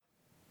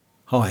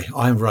Hi,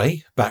 I'm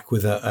Ray, back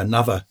with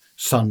another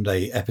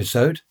Sunday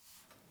episode.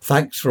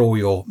 Thanks for all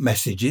your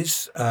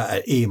messages,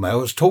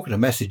 emails. Talking of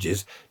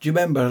messages, do you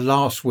remember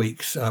last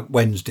week's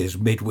Wednesday's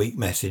midweek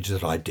message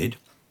that I did?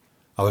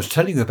 I was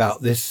telling you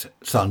about this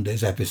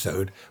Sunday's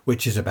episode,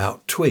 which is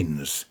about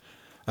twins,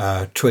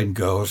 twin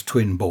girls,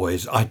 twin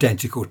boys,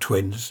 identical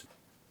twins.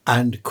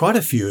 And quite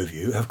a few of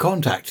you have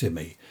contacted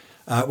me.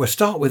 We'll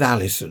start with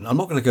Alison. I'm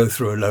not going to go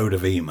through a load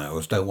of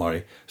emails, don't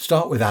worry.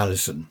 Start with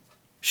Alison.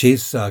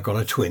 She's got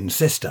a twin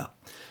sister.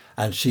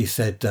 And she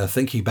said,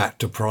 thinking back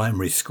to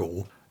primary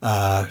school,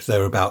 they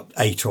were about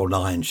 8 or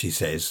 9, she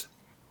says.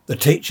 The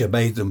teacher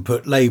made them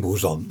put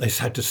labels on. They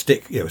had to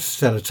stick,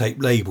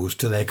 sellotape labels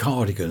to their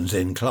cardigans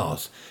in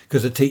class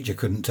because the teacher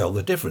couldn't tell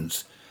the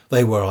difference.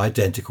 They were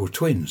identical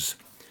twins.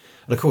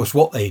 And of course,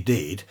 what they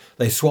did,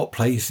 they swapped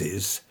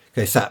places.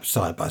 They sat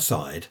side by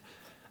side.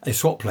 They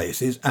swapped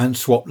places and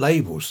swapped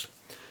labels.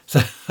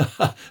 So,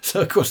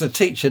 so of course, the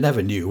teacher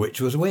never knew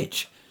which was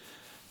which.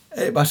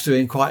 It must have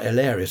been quite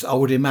hilarious. I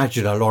would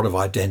imagine a lot of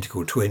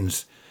identical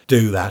twins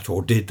do that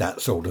or did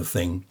that sort of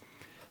thing.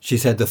 She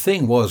said the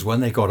thing was when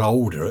they got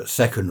older at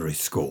secondary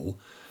school,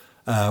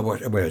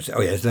 where is it?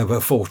 Oh yes, they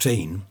were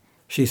 14.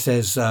 She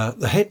says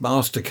the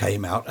headmaster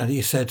came out and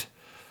he said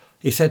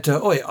to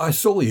her, "Oi, I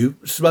saw you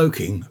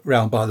smoking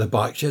round by the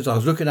bike sheds. I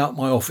was looking out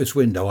my office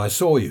window. I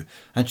saw you."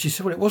 And she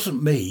said, "Well, it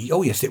wasn't me."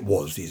 "Oh yes, it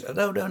was." He said,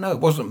 No, it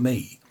wasn't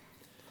me."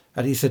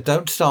 And he said,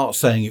 "Don't start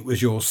saying it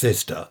was your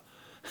sister."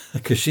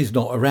 Because she's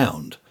not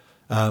around.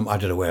 I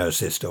don't know where her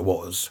sister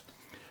was.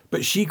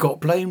 But she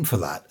got blamed for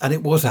that. And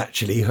it was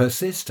actually her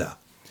sister.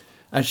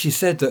 And she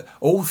said that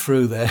all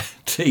through their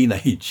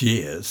teenage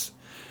years,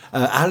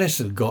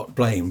 Alison got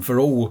blamed for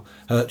all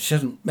her, she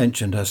hasn't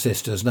mentioned her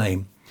sister's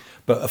name,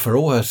 but for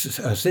all her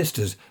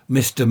sister's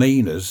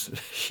misdemeanours,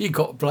 she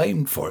got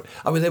blamed for it.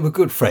 I mean, they were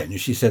good friends.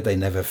 She said they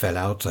never fell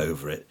out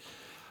over it.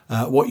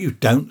 What you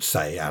don't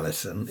say,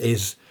 Alison,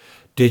 is,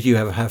 did you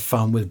ever have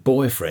fun with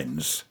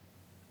boyfriends?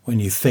 When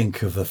you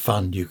think of the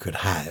fun you could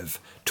have,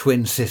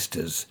 twin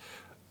sisters,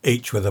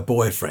 each with a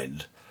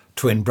boyfriend,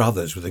 twin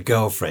brothers with a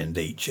girlfriend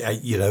each,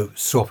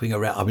 swapping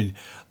around. I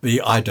mean,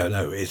 I don't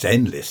know, it's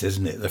endless,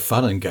 isn't it? The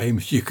fun and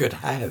games you could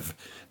have.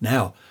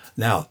 Now,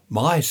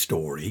 my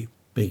story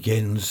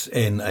begins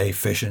in a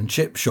fish and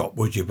chip shop,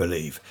 would you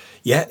believe?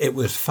 Yeah, it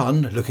was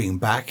fun. Looking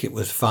back, it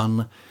was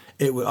fun.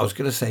 I was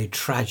going to say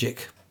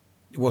tragic.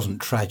 It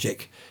wasn't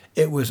tragic.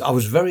 I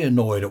was very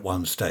annoyed at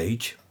one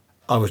stage.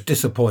 I was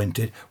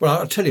disappointed. Well,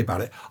 I'll tell you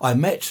about it. I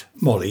met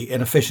Molly in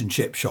a fish and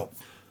chip shop.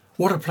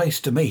 What a place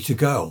to meet a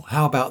girl.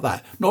 How about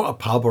that? Not a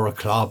pub or a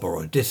club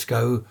or a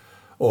disco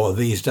or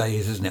these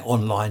days, isn't it,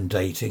 online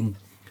dating.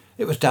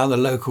 It was down the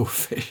local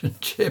fish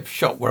and chip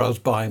shop where I was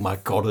buying my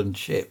cod and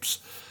chips.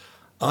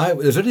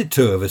 There's only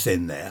 2 of us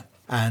in there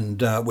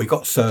and we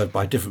got served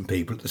by different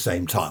people at the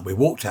same time. We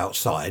walked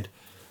outside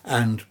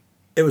and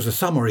it was a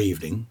summer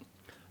evening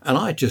and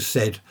I just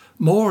said,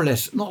 more or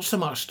less, not so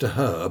much to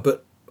her,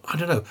 but I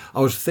don't know,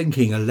 I was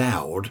thinking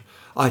aloud.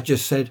 I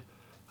just said,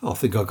 I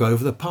think I'll go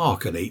over the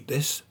park and eat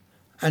this.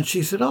 And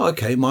she said, "Oh,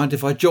 okay, mind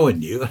if I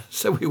join you?"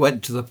 So we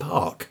went to the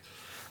park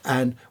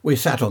and we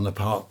sat on the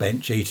park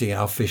bench eating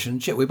our fish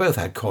and chip. We both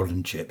had cod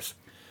and chips.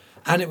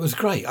 And it was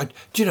great.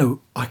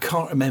 I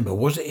can't remember.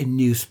 Was it in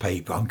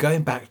newspaper? I'm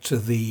going back to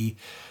the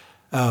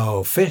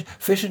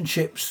fish and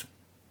chips.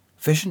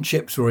 Fish and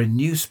chips were in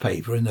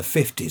newspaper in the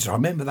 50s. I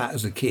remember that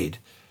as a kid.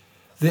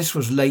 This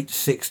was late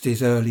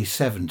 60s, early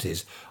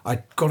 70s.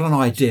 I got an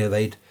idea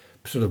they'd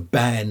sort of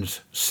banned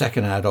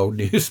second-hand old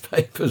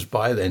newspapers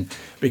by then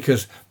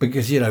because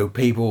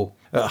people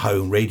at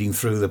home reading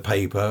through the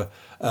paper,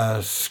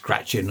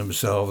 scratching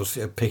themselves,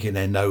 picking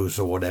their nose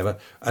or whatever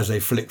as they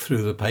flick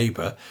through the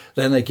paper.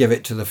 Then they give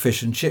it to the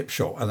fish and chip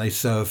shop and they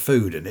serve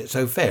food in it.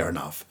 So fair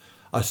enough,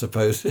 I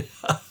suppose.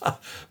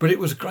 But it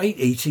was great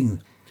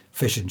eating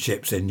fish and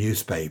chips in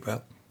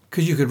newspaper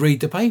because you could read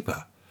the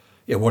paper.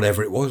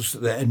 Whatever it was,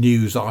 the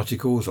news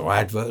articles or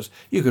adverts,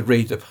 you could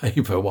read the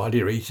paper while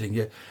you're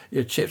eating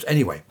your chips.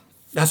 Anyway,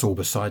 that's all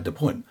beside the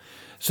point.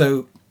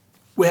 So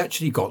we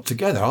actually got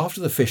together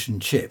after the fish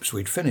and chips.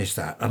 We'd finished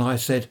that. And I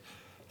said,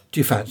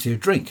 "Do you fancy a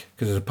drink?"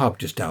 Because there's a pub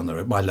just down the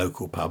road, my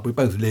local pub. We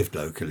both lived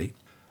locally.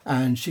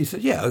 And she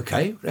said, "Yeah,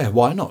 okay, yeah,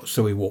 why not?"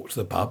 So we walked to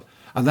the pub.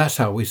 And that's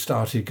how we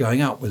started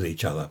going out with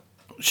each other.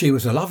 She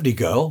was a lovely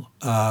girl,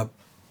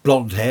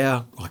 blonde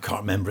hair, I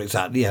can't remember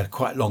exactly, had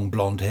quite long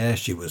blonde hair,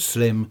 she was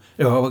slim.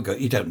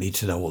 You don't need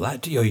to know all that,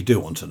 do you? You do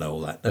want to know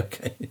all that,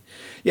 okay.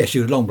 Yeah, she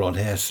was long blonde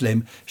hair,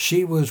 slim.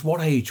 She was, what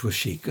age was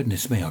she?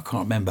 Goodness me, I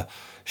can't remember.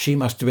 She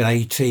must have been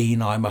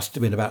 18, I must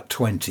have been about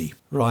 20.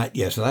 Right,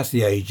 yeah, so that's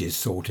the ages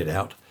sorted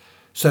out.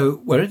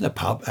 So we're in the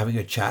pub having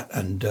a chat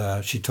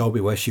and she told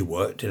me where she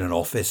worked in an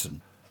office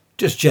and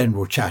just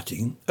general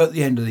chatting. At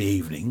the end of the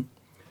evening,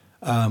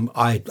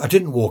 I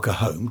didn't walk her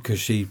home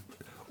because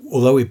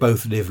although we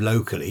both lived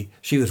locally,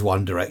 she was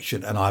one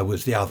direction and I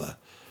was the other.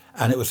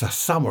 And it was a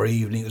summer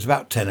evening, it was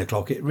about 10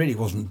 o'clock, it really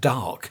wasn't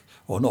dark,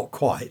 or not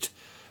quite.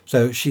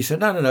 So she said,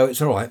 no,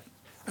 it's all right.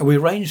 And we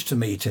arranged to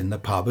meet in the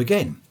pub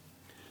again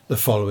the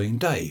following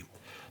day.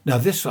 Now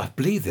I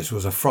believe this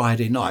was a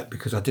Friday night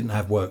because I didn't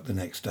have work the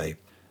next day.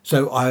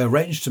 So I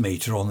arranged to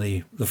meet her on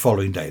the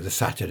following day, the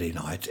Saturday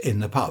night, in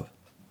the pub.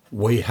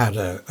 We had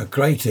a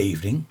great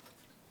evening.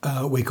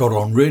 We got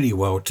on really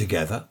well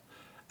together.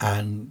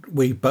 And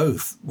we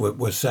both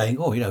were saying,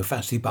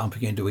 fancy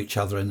bumping into each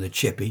other in the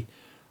chippy.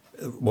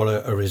 What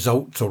a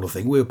result sort of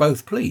thing. We were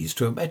both pleased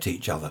to have met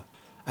each other.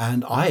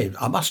 And I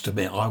must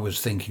admit, I was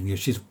thinking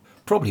she's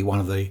probably one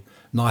of the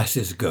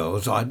nicest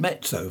girls I'd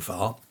met so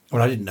far.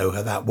 Well, I didn't know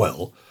her that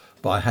well,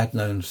 but I had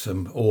known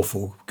some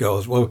awful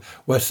girls. Well,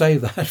 we'll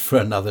save that for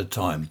another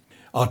time.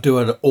 I'll do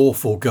an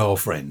awful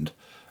girlfriend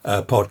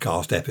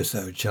podcast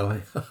episode,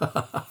 shall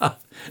I?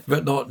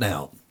 But not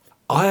now.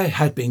 I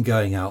had been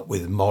going out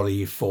with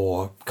Molly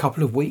for a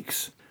couple of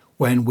weeks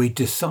when we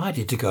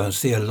decided to go and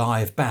see a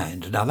live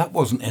band. Now, that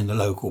wasn't in the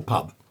local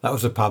pub. That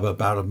was a pub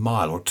about a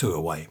mile or two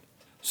away.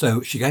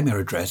 So she gave me her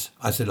address.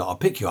 I said, I'll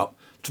pick you up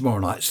tomorrow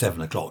night,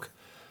 7:00.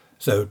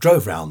 So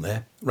drove round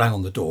there, rang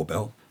on the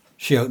doorbell.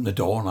 She opened the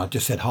door and I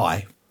just said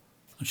hi.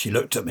 And she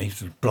looked at me,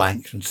 sort of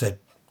blanked, and said,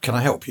 can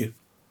I help you?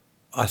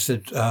 I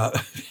said,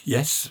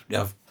 yes,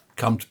 I've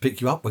come to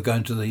pick you up. We're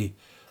going to the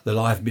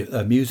live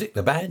music,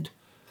 the band.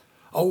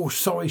 Oh,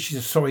 sorry, she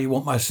said, sorry, you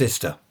want my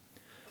sister.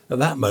 At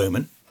that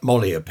moment,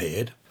 Molly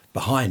appeared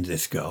behind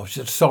this girl. She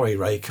said, sorry,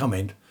 Ray, come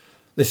in.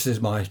 This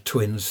is my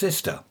twin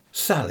sister,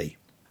 Sally.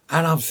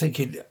 And I'm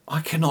thinking,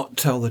 I cannot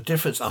tell the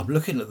difference. I'm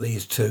looking at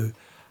these two.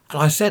 And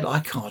I said, I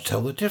can't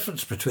tell the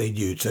difference between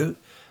you two.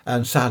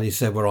 And Sally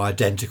said, we're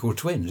identical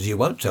twins. You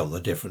won't tell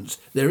the difference.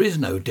 There is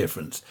no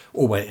difference.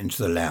 All went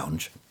into the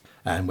lounge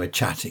and we're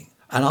chatting.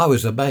 And I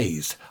was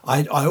amazed.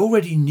 I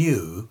already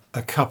knew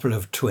a couple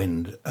of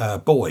twin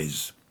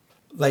boys.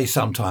 They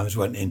sometimes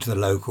went into the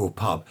local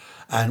pub,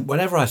 and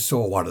whenever I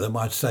saw one of them,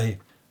 I'd say,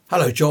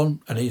 hello,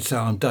 John, and he'd say,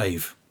 I'm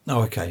Dave.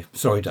 Oh, okay,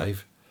 sorry,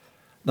 Dave.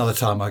 Another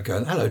time I'd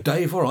go, hello,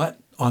 Dave, all right,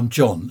 I'm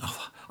John.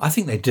 I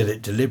think they did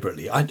it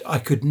deliberately. I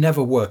could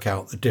never work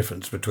out the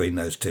difference between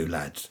those two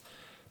lads.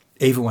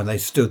 Even when they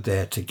stood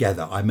there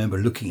together, I remember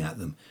looking at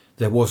them.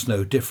 There was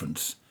no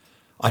difference.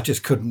 I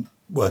just couldn't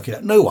work it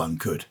out. No one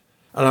could.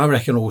 And I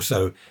reckon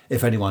also,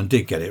 if anyone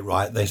did get it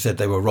right, they said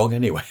they were wrong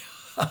anyway.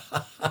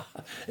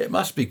 It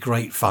must be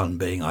great fun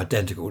being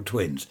identical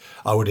twins.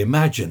 I would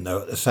imagine,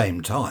 though, at the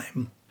same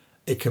time,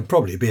 it can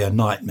probably be a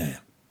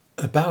nightmare.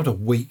 About a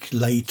week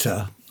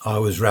later, I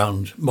was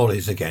round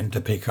Molly's again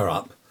to pick her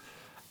up,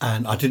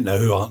 and I didn't know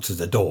who answered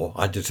the door.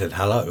 I just said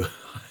hello.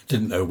 I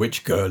didn't know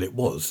which girl it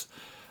was.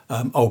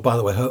 By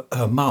the way,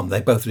 her mum,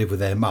 they both live with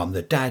their mum.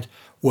 The dad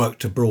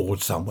worked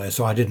abroad somewhere,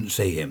 so I didn't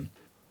see him.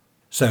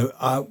 So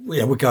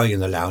we're going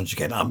in the lounge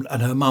again,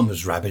 and her mum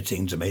was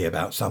rabbiting to me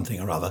about something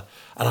or other,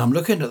 and I'm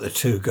looking at the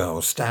two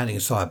girls standing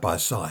side by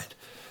side,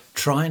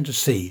 trying to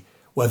see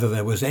whether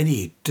there was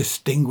any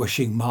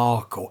distinguishing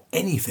mark or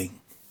anything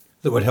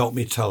that would help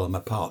me tell them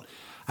apart.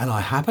 And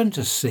I happened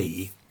to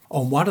see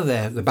on one of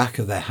the back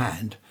of their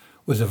hand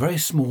was a very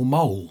small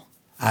mole,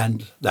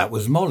 and that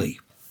was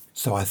Molly.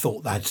 So I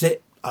thought, that's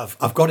it,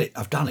 I've got it,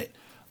 I've done it.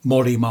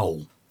 Molly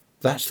Mole.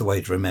 That's the way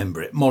to remember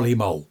it, Molly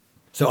Mole.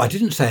 So I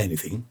didn't say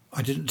anything.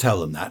 I didn't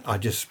tell them that.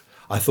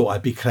 I thought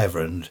I'd be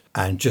clever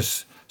and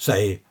just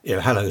say,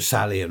 hello,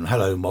 Sally, and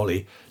hello,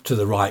 Molly, to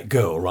the right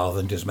girl, rather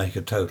than just make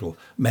a total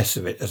mess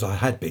of it as I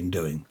had been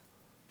doing.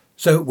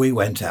 So we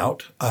went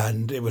out,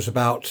 and it was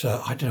about,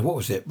 I don't know, what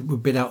was it?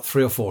 We'd been out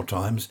 3 or 4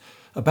 times.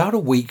 About a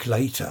week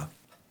later,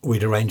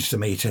 we'd arranged to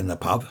meet in the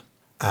pub,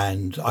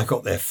 and I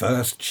got there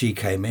first. She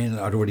came in.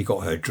 I'd already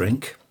got her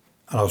drink,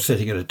 and I was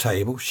sitting at a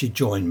table. She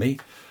joined me,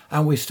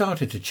 and we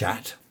started to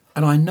chat.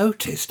 And I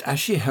noticed,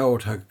 as she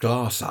held her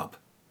glass up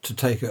to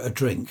take a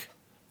drink,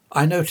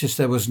 I noticed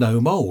there was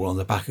no mole on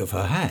the back of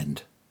her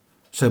hand.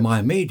 So my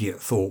immediate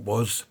thought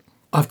was,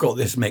 I've got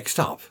this mixed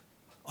up.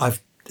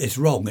 It's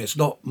wrong. It's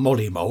not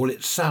Molly Mole,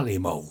 it's Sally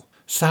Mole.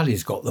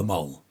 Sally's got the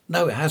mole.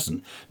 No, it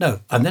hasn't.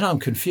 No, and then I'm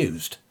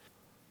confused.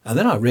 And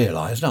then I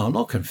realised, no, I'm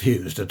not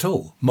confused at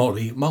all.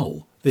 Molly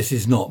Mole. This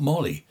is not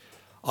Molly.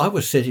 I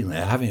was sitting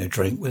there having a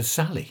drink with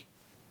Sally.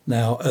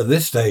 Now, at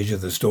this stage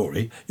of the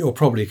story, you're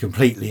probably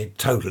completely,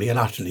 totally and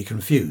utterly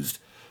confused,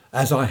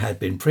 as I had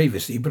been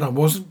previously, but I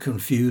wasn't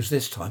confused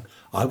this time.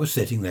 I was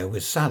sitting there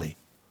with Sally.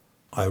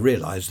 I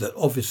realised that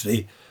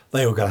obviously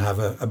they were going to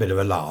have a bit of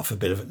a laugh,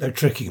 they're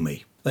tricking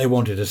me. They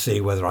wanted to see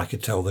whether I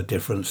could tell the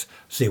difference,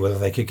 see whether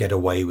they could get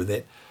away with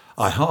it.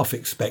 I half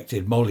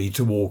expected Molly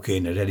to walk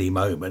in at any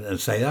moment and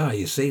say,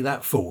 you see,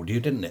 that fooled you,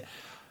 didn't it?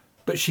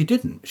 But she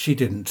didn't. She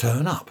didn't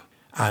turn up.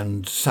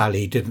 And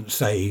Sally didn't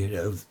say,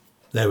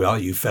 there we are,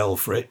 you fell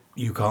for it,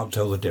 you can't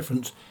tell the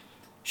difference.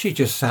 She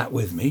just sat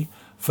with me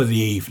for the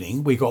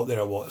evening. We got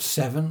there at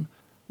 7?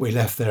 We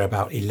left there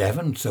about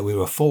 11, so we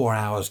were 4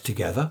 hours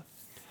together.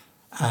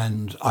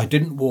 And I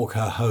didn't walk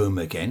her home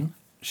again.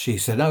 She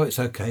said, oh, it's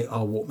okay,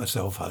 I'll walk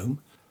myself home.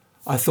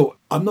 I thought,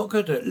 I'm not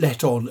going to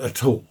let on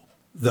at all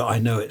that I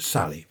know it's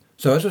Sally.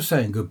 So as I was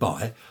saying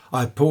goodbye,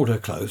 I pulled her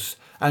close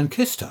and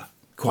kissed her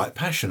quite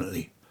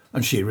passionately.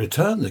 And she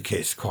returned the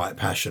kiss quite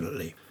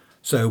passionately.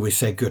 So we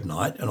said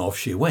goodnight and off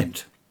she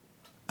went.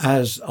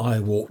 As I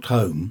walked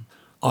home,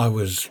 I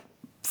was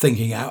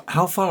thinking,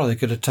 how far are they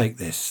going to take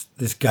this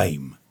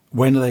game?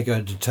 When are they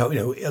going to tell,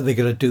 are they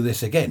going to do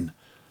this again?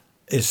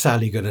 Is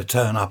Sally going to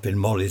turn up in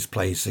Molly's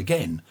place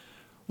again?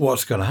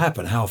 What's going to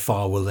happen? How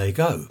far will they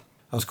go?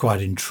 I was quite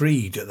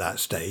intrigued at that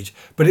stage,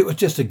 but it was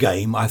just a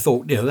game. I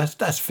thought,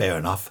 that's fair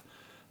enough.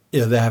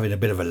 They're having a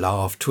bit of a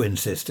laugh, twin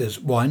sisters,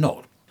 why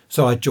not?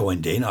 So I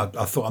joined in. I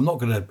thought I'm not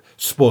going to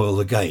spoil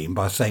the game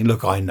by saying,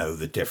 look, I know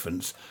the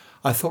difference.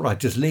 I thought I'd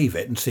just leave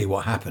it and see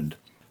what happened.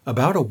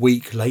 About a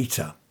week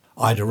later,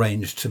 I'd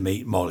arranged to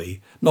meet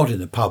Molly, not in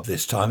the pub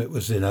this time, it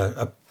was in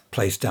a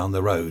place down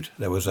the road.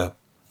 There was a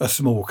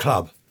small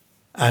club,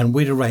 and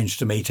we'd arranged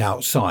to meet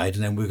outside,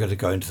 and then we were going to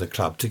go into the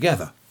club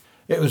together.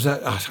 It was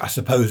I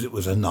suppose it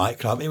was a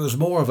nightclub. It was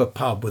more of a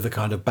pub with a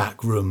kind of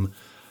back room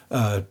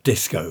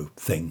disco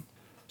thing.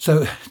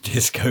 So,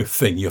 disco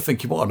thing, you're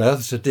thinking, what on earth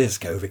is a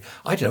disco thing?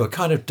 I don't know, a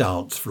kind of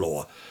dance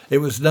floor. It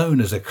was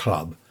known as a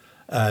club,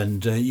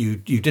 and you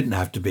didn't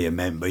have to be a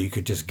member. You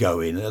could just go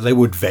in. They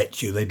would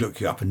vet you. They'd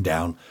look you up and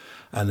down,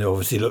 and they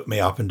obviously looked me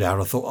up and down.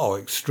 I thought, oh,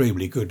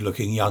 extremely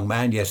good-looking young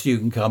man. Yes, you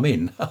can come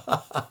in.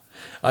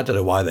 I don't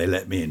know why they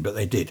let me in, but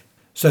they did.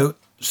 So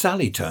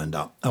Sally turned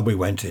up, and we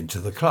went into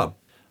the club.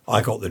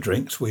 I got the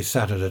drinks. We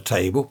sat at a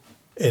table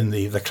in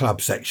the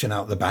club section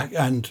out the back,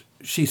 and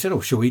she said,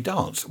 oh, shall we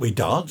dance? We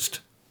danced.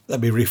 Let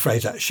me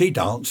rephrase that. She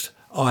danced.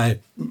 I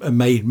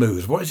made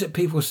moves. What is it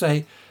people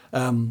say?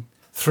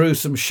 Threw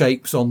some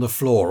shapes on the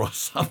floor or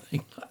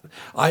something.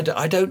 I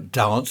don't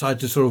dance. I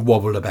just sort of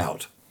wobble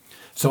about.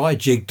 So I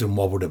jigged and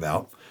wobbled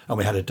about, and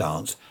we had a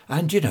dance.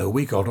 And,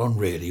 we got on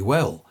really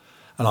well.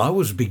 And I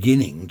was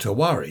beginning to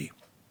worry.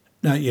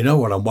 Now, you know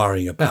what I'm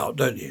worrying about,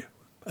 don't you?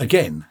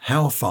 Again,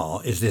 how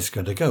far is this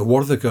going to go?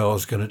 What are the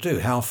girls going to do?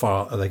 How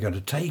far are they going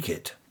to take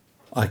it?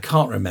 I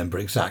can't remember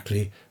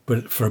exactly,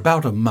 but for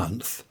about a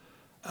month,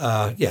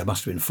 it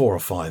must have been 4 or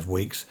 5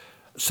 weeks,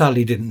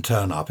 Sally didn't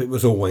turn up. It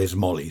was always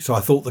Molly. So I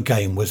thought the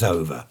game was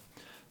over.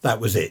 That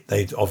was it.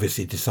 They'd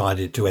obviously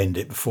decided to end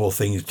it before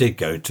things did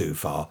go too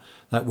far.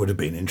 That would have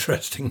been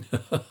interesting.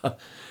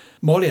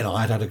 Molly and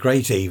I had a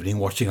great evening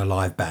watching a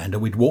live band,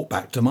 and we'd walked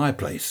back to my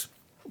place.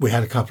 We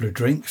had a couple of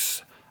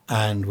drinks,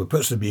 and we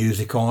put some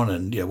music on,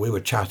 and we were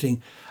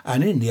chatting.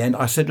 And in the end,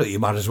 I said, look, you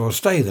might as well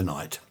stay the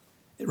night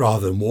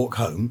rather than walk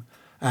home.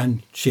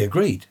 And she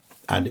agreed.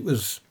 And it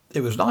was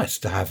nice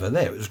to have her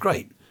there. It was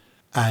great.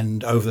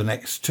 And over the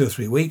next 2 or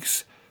 3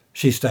 weeks,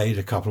 she stayed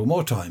a couple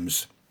more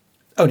times.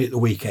 Only at the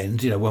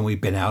weekends, when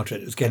we'd been out,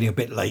 it was getting a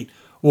bit late,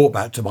 walk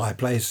back to my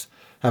place,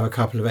 have a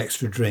couple of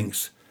extra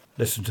drinks,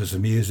 listen to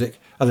some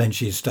music, and then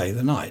she'd stay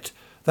the night.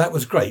 That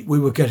was great. We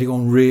were getting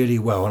on really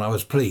well, and I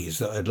was pleased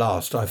that at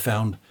last I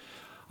found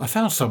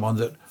someone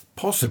that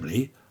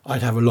possibly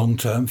I'd have a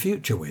long-term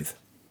future with.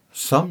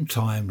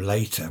 Sometime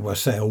later, well,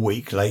 say a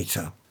week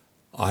later,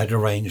 I'd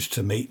arranged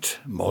to meet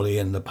Molly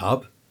in the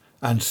pub,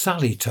 and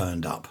Sally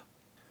turned up.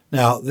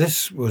 Now,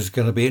 this was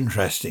going to be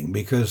interesting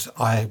because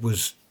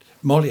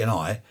Molly and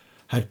I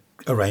had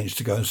arranged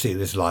to go and see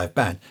this live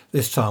band.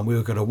 This time we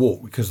were going to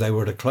walk because they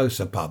were at a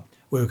closer pub.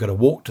 We were going to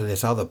walk to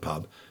this other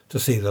pub to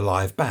see the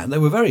live band. They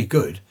were very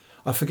good.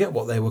 I forget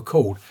what they were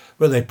called,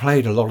 but they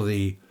played a lot of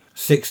the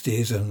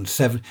 60s and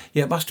 70s.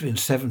 Yeah, it must have been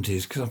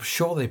 70s because I'm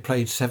sure they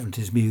played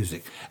 70s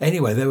music.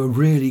 Anyway, they were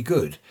really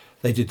good.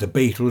 They did the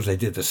Beatles, they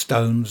did the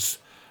Stones,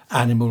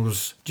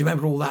 Animals. Do you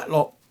remember all that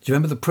lot? Do you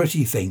remember the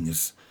Pretty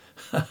Things?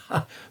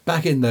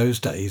 Back in those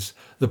days,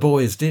 the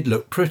boys did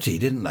look pretty,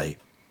 didn't they?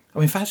 I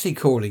mean, fancy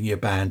calling your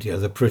band,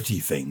 the Pretty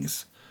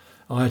Things.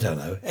 I don't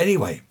know.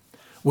 Anyway,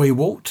 we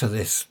walked to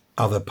this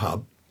other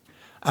pub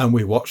and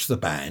we watched the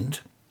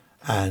band,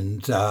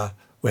 and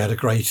we had a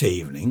great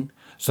evening.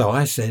 So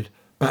I said,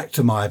 back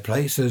to my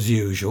place as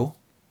usual.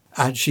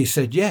 And she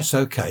said, yes,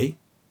 okay.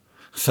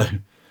 So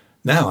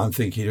now I'm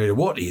thinking,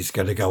 what is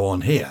going to go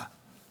on here?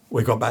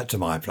 We got back to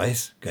my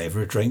place, gave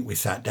her a drink, we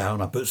sat down,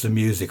 I put some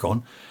music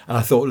on, and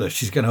I thought, look,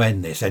 she's going to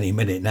end this any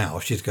minute now.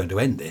 She's going to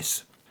end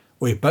this.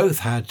 We both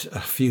had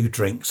a few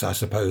drinks, I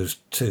suppose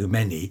too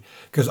many,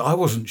 because I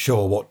wasn't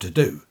sure what to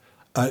do.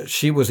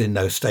 She was in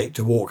no state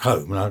to walk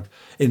home, and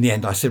in the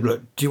end I said,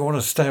 look, do you want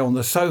to stay on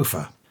the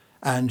sofa?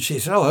 And she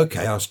said, oh,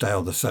 OK, I'll stay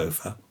on the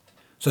sofa.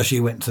 So she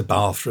went to the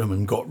bathroom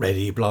and got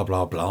ready, blah,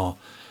 blah, blah.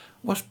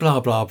 What's blah,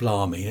 blah,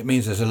 blah mean? It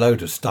means there's a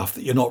load of stuff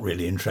that you're not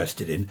really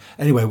interested in.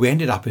 Anyway, we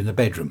ended up in the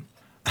bedroom.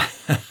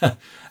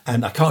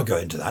 And I can't go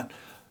into that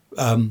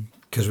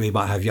because we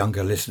might have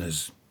younger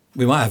listeners.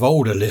 We might have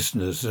older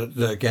listeners that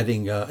are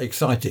getting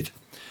excited.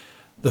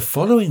 The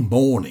following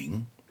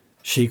morning,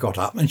 she got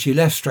up and she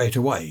left straight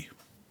away.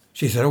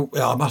 She said, oh,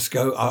 I must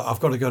go. I've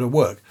got to go to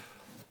work.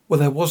 Well,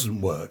 there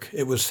wasn't work.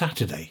 It was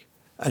Saturday.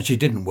 And she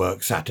didn't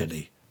work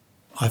Saturday.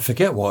 I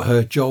forget what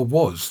her job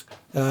was.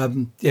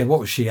 What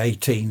was she,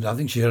 18? I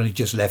think she only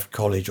just left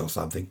college or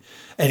something.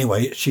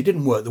 Anyway, she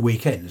didn't work the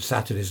weekends.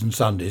 Saturdays and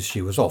Sundays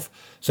she was off.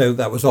 So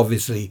that was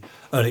obviously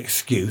an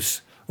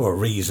excuse or a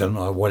reason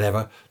or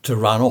whatever to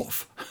run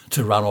off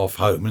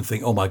home and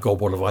think, oh my God,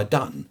 what have I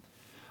done?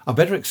 I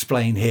better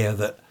explain here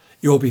that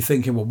you'll be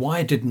thinking,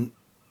 well,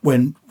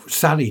 when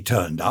Sally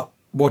turned up,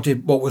 what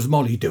was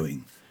Molly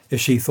doing?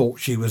 if she thought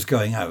she was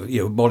going out,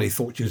 Molly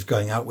thought she was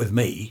going out with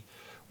me,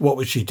 what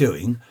was she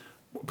doing?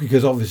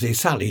 Because obviously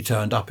Sally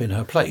turned up in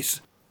her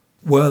place.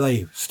 Were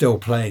they still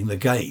playing the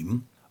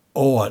game?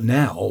 Or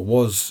now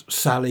was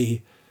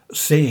Sally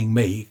seeing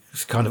me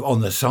kind of on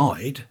the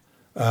side,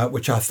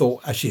 which I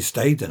thought as she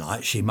stayed the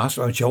night, she must,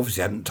 she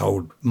obviously hadn't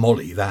told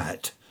Molly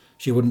that.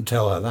 She wouldn't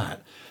tell her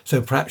that.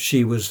 So perhaps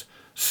she was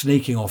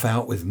sneaking off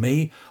out with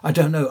me. I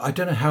don't know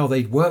how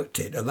they'd worked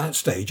it. At that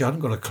stage, I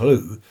hadn't got a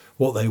clue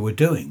what they were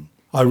doing.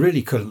 I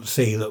really couldn't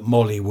see that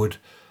Molly would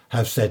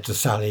have said to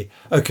Sally,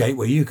 OK,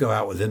 well, you go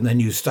out with him, then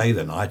you stay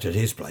the night at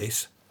his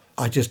place.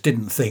 I just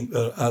didn't think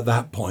that at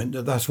that point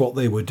that that's what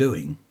they were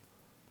doing.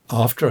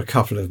 After a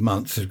couple of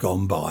months had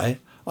gone by,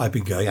 I'd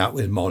been going out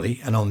with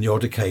Molly, and on the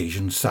odd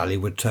occasion Sally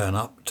would turn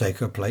up, take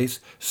her place,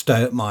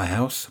 stay at my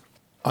house.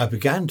 I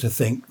began to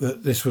think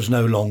that this was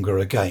no longer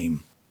a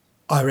game.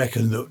 I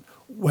reckon that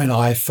when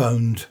I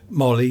phoned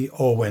Molly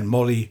or when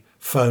Molly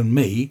phoned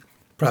me,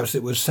 perhaps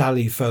it was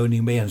Sally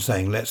phoning me and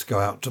saying, let's go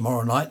out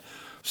tomorrow night.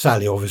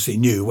 Sally obviously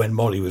knew when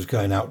Molly was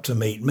going out to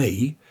meet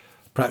me.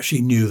 Perhaps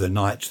she knew the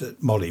nights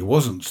that Molly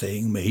wasn't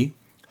seeing me,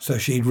 so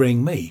she'd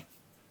ring me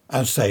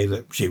and say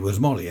that she was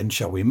Molly and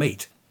shall we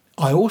meet.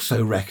 I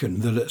also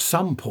reckon that at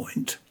some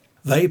point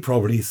they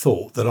probably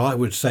thought that I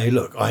would say,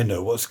 look, I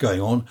know what's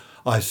going on.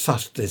 I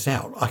sussed this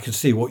out. I can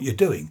see what you're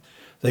doing.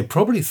 They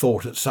probably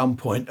thought at some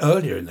point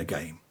earlier in the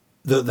game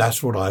that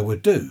that's what I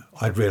would do.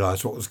 I'd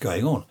realise what was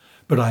going on,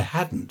 but I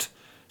hadn't.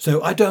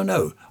 So I don't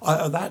know.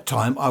 At that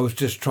time, I was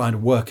just trying to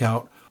work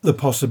out the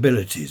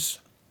possibilities.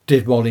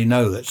 Did Molly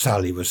know that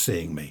Sally was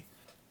seeing me?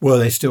 Were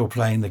they still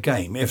playing the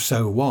game? If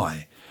so,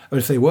 why? And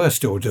if they were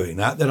still doing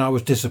that, then I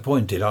was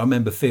disappointed. I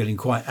remember feeling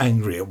quite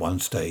angry at one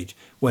stage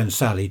when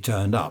Sally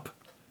turned up,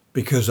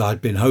 because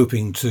I'd been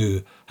hoping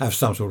to have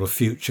some sort of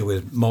future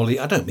with Molly.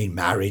 I don't mean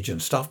marriage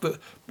and stuff, but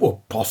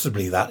well,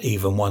 possibly that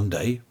even one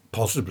day,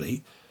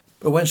 possibly.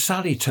 But when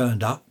Sally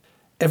turned up,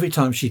 every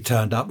time she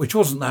turned up, which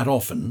wasn't that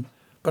often,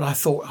 but I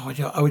thought,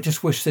 I would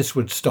just wish this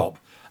would stop.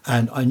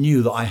 And I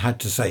knew that I had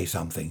to say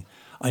something.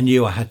 I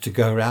knew I had to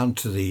go around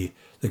to the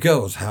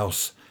girls'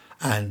 house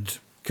and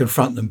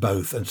confront them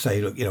both and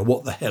say, look,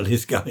 what the hell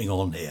is going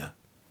on here?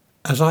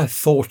 As I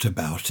thought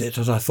about it,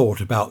 as I thought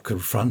about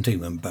confronting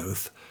them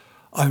both,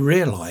 I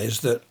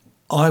realised that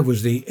I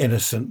was the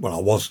innocent. Well,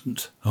 I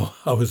wasn't.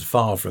 I was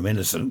far from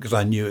innocent because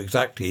I knew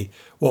exactly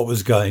what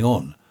was going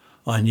on.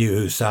 I knew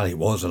who Sally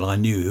was and I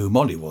knew who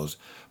Molly was.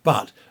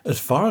 But as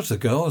far as the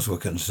girls were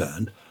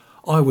concerned,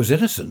 I was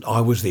innocent.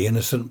 I was the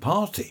innocent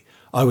party.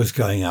 I was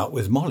going out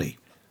with Molly.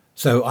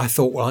 So I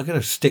thought, well, I'm going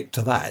to stick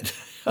to that.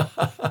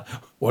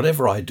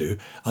 Whatever I do,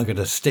 I'm going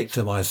to stick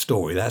to my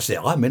story. That's it.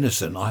 I'm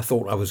innocent. I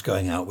thought I was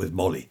going out with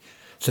Molly.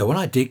 So when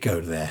I did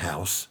go to their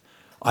house,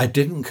 I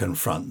didn't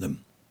confront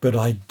them, but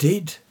I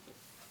did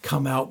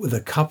come out with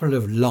a couple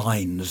of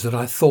lines that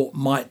I thought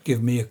might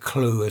give me a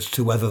clue as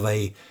to whether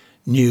they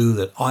knew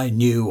that I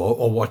knew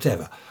or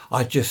whatever.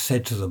 I just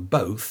said to them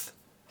both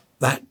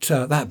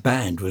that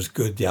band was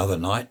good the other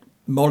night.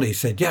 Molly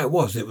said, yeah, it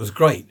was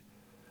great.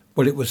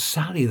 Well, it was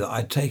Sally that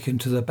I'd taken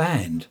to the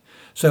band.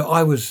 So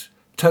I was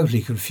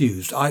totally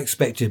confused. I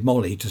expected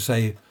Molly to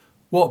say,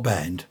 what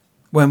band?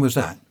 When was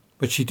that?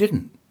 But she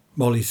didn't.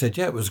 Molly said,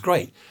 yeah, it was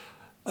great.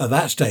 At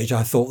that stage,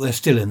 I thought they're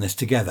still in this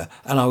together.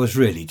 And I was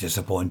really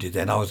disappointed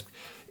then. I was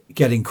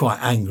getting quite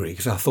angry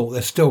because I thought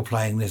they're still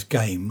playing this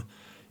game.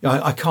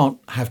 I can't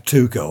have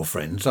two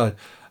girlfriends.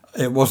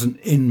 It wasn't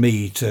in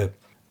me to,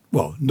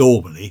 well,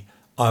 normally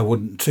I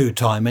wouldn't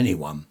two-time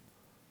anyone.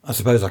 I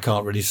suppose I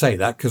can't really say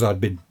that because I'd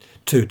been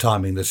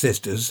two-timing the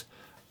sisters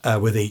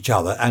with each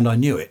other and I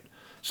knew it.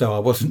 So I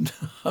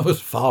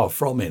was far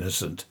from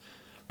innocent.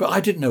 But I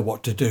didn't know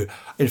what to do.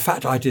 In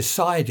fact, I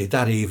decided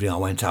that evening I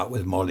went out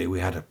with Molly. We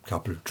had a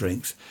couple of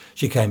drinks.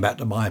 She came back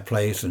to my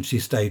place and she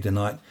stayed the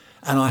night.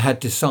 And I had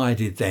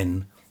decided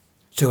then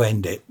to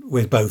end it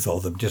with both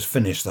of them, just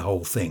finish the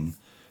whole thing.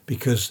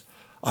 Because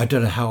I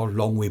don't know how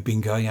long we've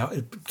been going out,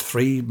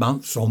 3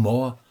 months or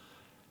more.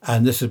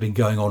 And this had been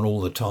going on all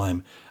the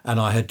time. And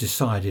I had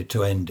decided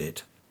to end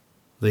it.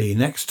 The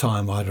next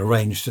time I'd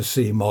arranged to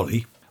see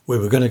Molly, we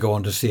were going to go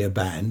on to see a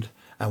band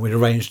and we'd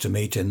arranged to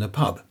meet in the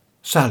pub.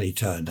 Sally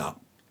turned up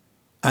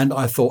and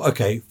I thought,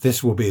 OK,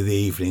 this will be the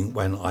evening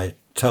when I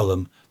tell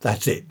them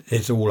that's it,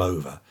 it's all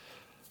over.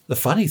 The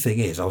funny thing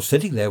is I was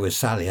sitting there with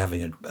Sally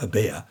having a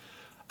beer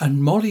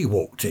and Molly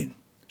walked in.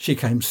 She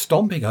came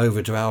stomping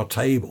over to our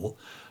table,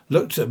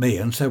 looked at me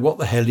and said, what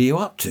the hell are you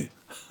up to?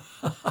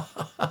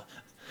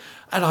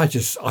 And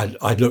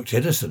I looked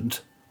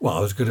innocent. Well,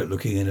 I was good at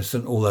looking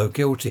innocent, although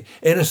guilty.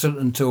 Innocent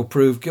until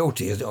proved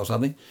guilty, is it, or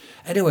something?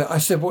 Anyway, I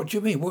said, what do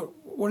you mean?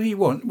 What do you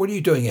want? What are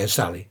you doing here,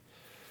 Sally?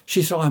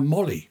 She said, I'm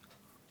Molly.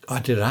 I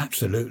did an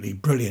absolutely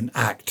brilliant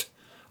act.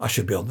 I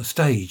should be on the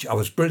stage. I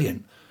was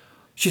brilliant.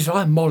 She said,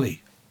 I'm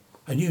Molly.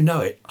 And you know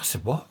it. I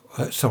said, what?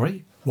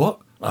 Sorry? What?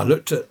 I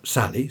looked at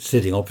Sally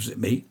sitting opposite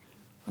me.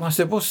 And I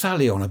said, what's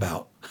Sally on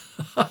about?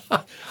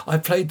 I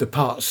played the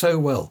part so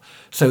well.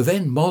 So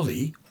then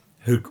Molly,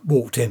 who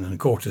walked in and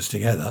caught us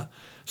together,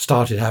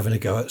 started having a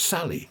go at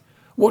Sally.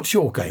 What's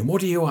your game?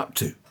 What are you up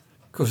to?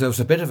 because there was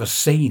a bit of a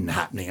scene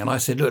happening. And I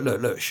said,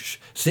 look,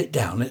 sit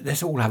down.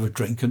 Let's all have a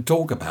drink and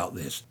talk about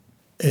this.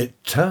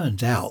 It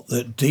turned out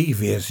that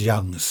devious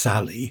young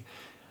Sally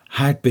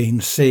had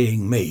been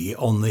seeing me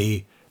on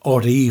the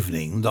odd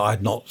evening that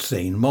I'd not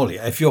seen Molly.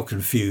 If you're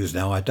confused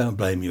now, I don't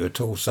blame you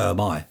at all, so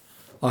am I.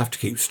 I have to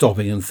keep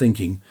stopping and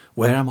thinking,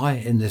 where am I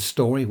in this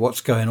story?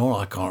 What's going on?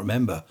 I can't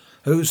remember.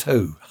 Who's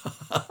who?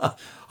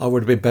 I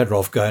would have been better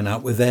off going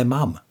out with their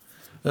mum.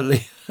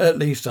 At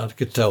least I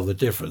could tell the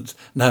difference.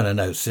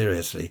 No,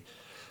 seriously.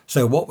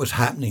 So what was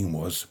happening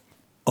was,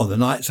 on the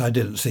nights I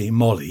didn't see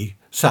Molly,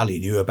 Sally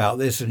knew about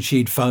this and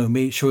she'd phone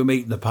me, shall we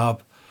meet in the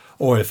pub?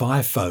 Or if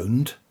I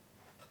phoned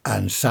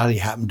and Sally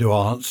happened to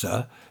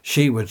answer,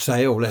 she would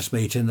say, oh, let's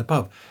meet in the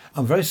pub.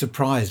 I'm very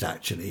surprised,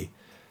 actually,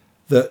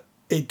 that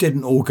it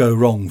didn't all go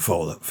wrong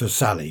for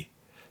Sally,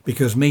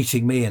 because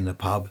meeting me in the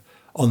pub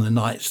on the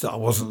nights that I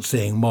wasn't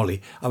seeing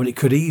Molly, I mean, it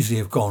could easily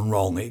have gone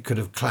wrong. It could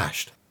have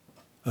clashed.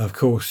 Of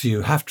course,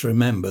 you have to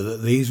remember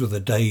that these were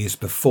the days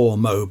before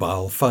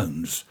mobile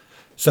phones.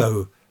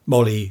 So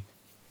Molly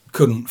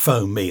couldn't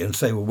phone me and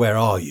say, well, where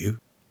are you?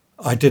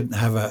 I didn't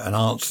have an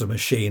answer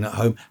machine at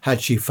home.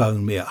 Had she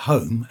phoned me at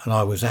home and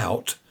I was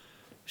out,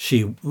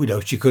 she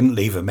couldn't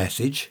leave a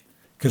message,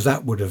 because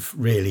that would have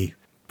really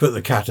put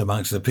the cat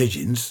amongst the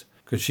pigeons,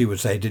 because she would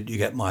say, didn't you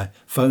get my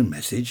phone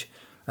message?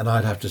 And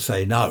I'd have to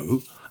say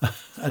no.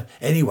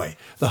 Anyway,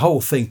 the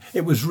whole thing,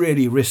 it was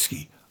really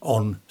risky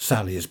on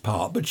Sally's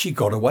part, but she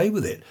got away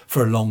with it.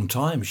 For a long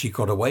time, she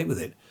got away with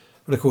it.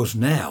 But of course,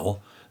 now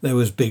there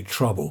was big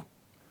trouble.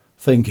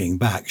 Thinking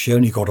back, she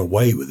only got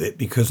away with it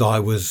because I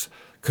was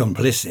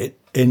complicit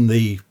in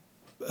the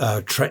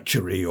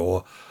treachery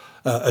or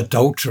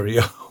adultery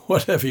or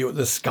whatever,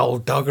 the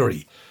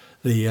skullduggery,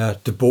 the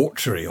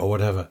debauchery or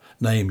whatever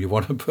name you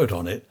want to put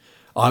on it.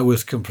 I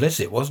was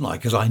complicit, wasn't I?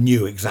 Because I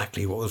knew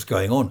exactly what was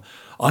going on.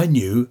 I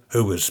knew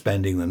who was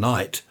spending the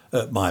night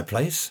at my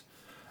place.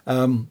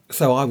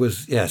 So I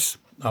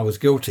was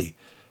guilty.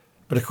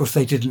 But of course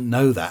they didn't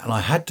know that, and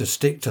I had to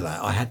stick to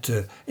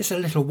that. It's a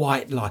little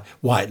white lie.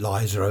 White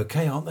lies are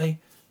okay, aren't they?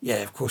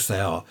 Yeah, of course they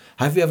are.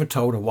 Have you ever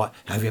told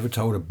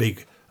a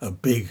big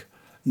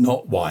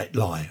not white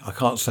lie? I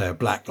can't say a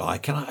black lie.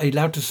 Are you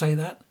allowed to say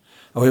that?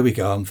 Oh, here we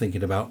go. I'm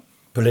thinking about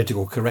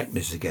political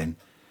correctness again.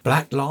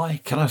 Black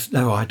lie?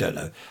 No, I don't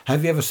know.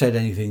 Have you ever said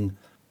anything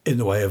in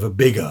the way of a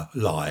bigger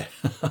lie?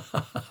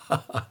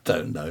 I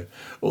don't know.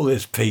 All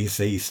this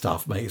PC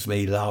stuff makes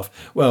me laugh.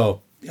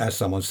 Well, as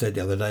someone said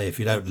the other day, if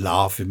you don't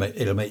laugh,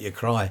 it'll make you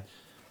cry.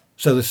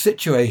 So the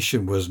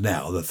situation was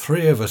now, the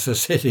three of us are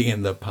sitting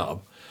in the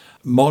pub.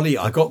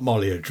 I got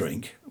Molly a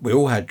drink. We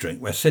all had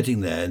drink. We're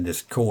sitting there in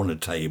this corner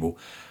table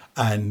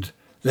and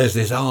there's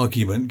this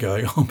argument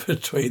going on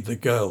between the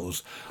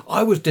girls.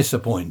 I was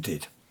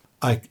disappointed.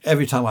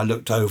 Every time I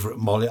looked over at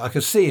Molly, I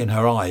could see in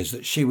her eyes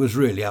that she was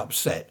really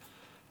upset.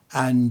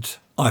 And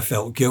I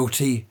felt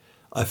guilty.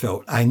 I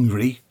felt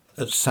angry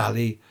at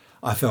Sally.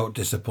 I felt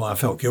disappointed. I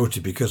felt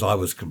guilty because I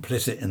was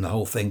complicit in the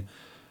whole thing.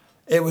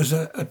 It was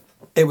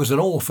an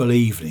awful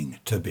evening,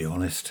 to be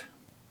honest.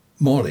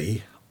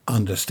 Molly,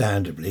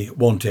 understandably,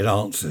 wanted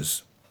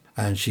answers.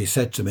 And she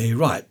said to me,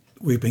 right,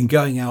 we've been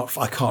going out,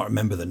 I can't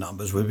remember the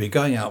numbers, we've been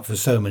going out for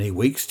so many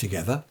weeks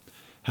together.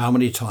 How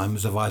many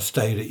times have I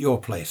stayed at your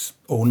place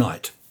all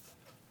night?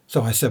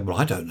 So I said, well,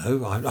 I don't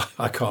know.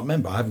 I can't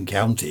remember. I haven't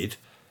counted.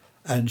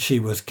 And she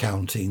was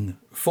counting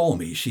for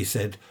me. She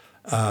said,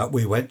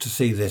 we went to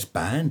see this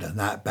band and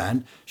that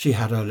band. She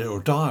had her little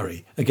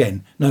diary.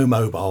 Again, no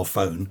mobile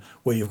phone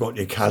where you've got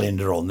your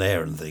calendar on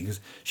there and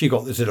things. She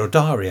got this little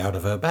diary out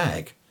of her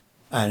bag.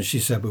 And she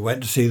said, we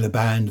went to see the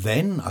band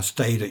then. I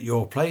stayed at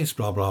your place,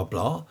 blah, blah,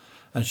 blah.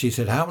 And she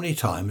said, how many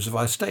times have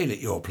I stayed at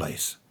your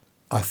place?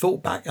 I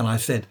thought back and I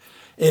said,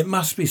 it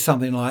must be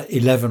something like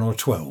 11 or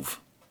 12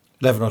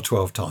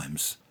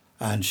 times.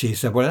 And she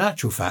said, well, in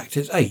actual fact,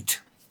 it's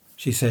 8.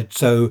 She said,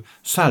 so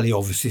Sally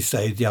obviously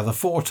stayed the other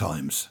 4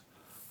 times.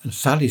 And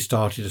Sally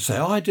started to say,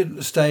 I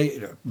didn't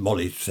stay.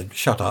 Molly said,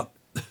 shut up.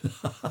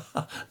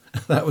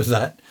 That was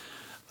that.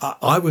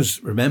 I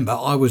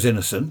was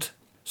innocent.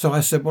 So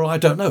I said, well, I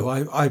don't know.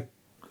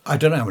 I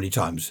don't know how many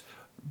times.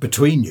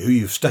 Between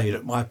you've stayed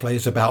at my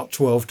place about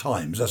 12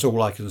 times. That's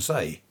all I can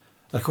say.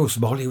 Of course,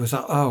 Molly was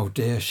oh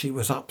dear, she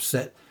was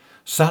upset.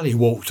 Sally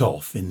walked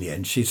off in the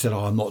end. She said,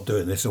 I'm not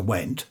doing this, and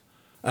went,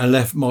 and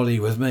left Molly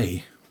with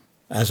me.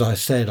 As I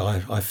said,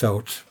 I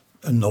felt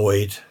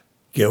annoyed,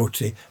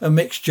 guilty, a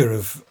mixture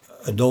of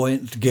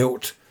annoyance,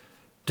 guilt,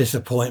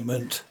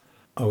 disappointment.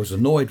 I was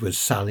annoyed with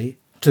Sally.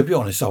 To be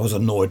honest, I was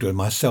annoyed with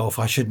myself.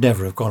 I should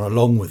never have gone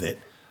along with it.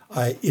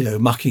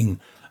 Mucking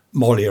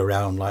Molly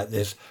around like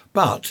this.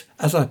 But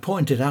as I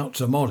pointed out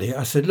to Molly,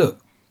 I said, look,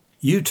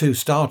 you two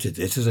started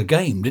this as a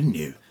game, didn't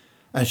you?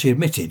 And she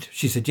admitted.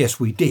 She said, yes,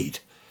 we did.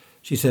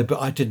 She said,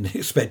 but I didn't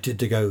expect it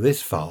to go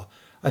this far.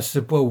 I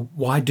said, well,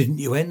 why didn't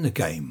you end the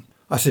game?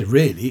 I said,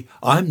 really,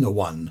 I'm the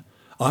one.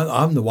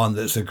 I'm the one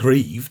that's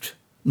aggrieved,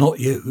 not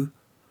you.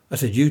 I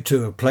said, you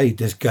two have played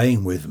this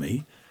game with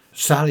me.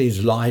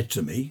 Sally's lied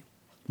to me,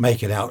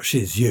 making out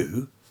she's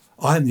you.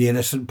 I'm the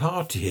innocent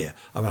party here.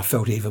 I mean, I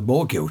felt even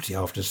more guilty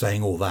after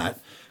saying all that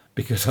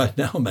because I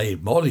now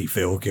made Molly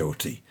feel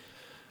guilty.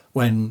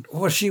 When,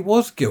 well, she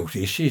was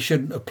guilty. She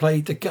shouldn't have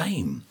played the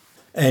game.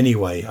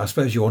 Anyway, I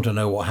suppose you want to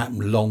know what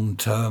happened long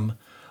term.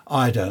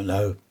 I don't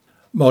know.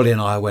 Molly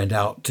and I went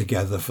out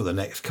together for the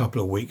next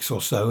couple of weeks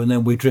or so, and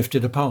then we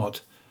drifted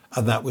apart.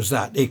 And that was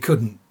that. It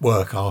couldn't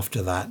work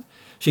after that.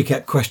 She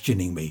kept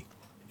questioning me.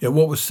 You know,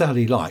 what was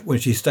Sally like when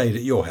she stayed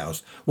at your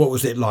house? What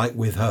was it like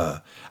with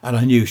her? And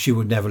I knew she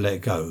would never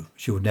let go.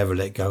 She would never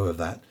let go of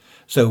that.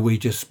 So we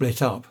just split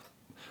up,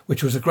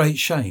 which was a great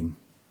shame.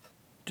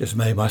 Just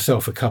made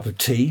myself a cup of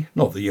tea.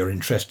 Not that you're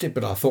interested,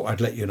 but I thought I'd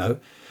let you know.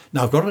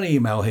 Now, I've got an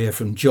email here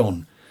from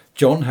John.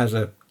 John has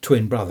a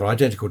twin brother,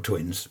 identical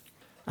twins.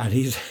 And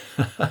he's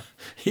I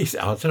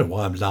don't know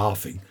why I'm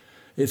laughing.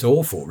 It's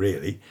awful,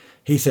 really.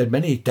 He said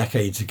many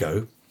decades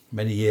ago,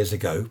 many years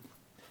ago,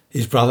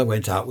 his brother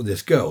went out with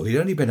this girl. He'd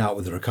only been out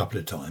with her a couple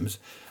of times.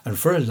 And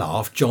for a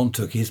laugh, John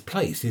took his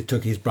place. He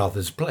took his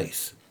brother's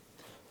place.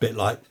 A bit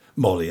like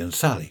Molly and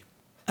Sally.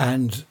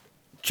 And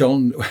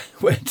John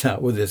went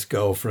out with this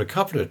girl for a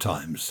couple of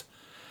times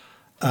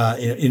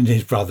in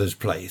his brother's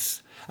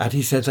place. And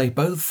he said they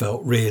both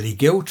felt really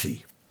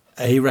guilty.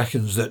 He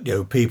reckons that, you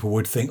know, people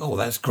would think, oh,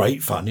 that's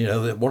great fun, you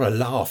know, what a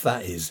laugh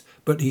that is.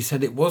 But he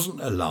said it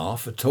wasn't a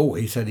laugh at all.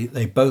 He said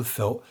they both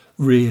felt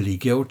really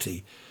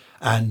guilty.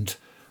 And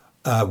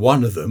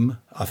one of them,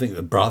 I think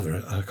the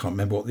brother, I can't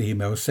remember what the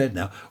email said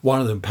now, one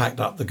of them packed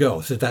up the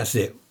girl, said, that's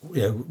it,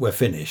 you know, we're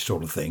finished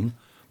sort of thing,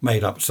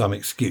 made up some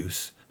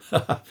excuse.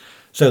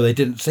 So they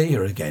didn't see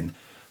her again.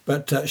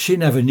 But she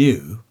never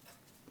knew,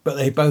 but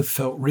they both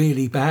felt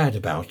really bad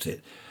about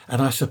it.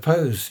 And I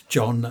suppose,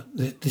 John,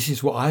 this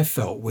is what I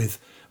felt with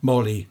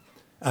Molly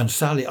and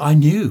Sally. I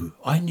knew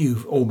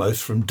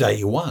almost from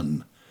day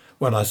one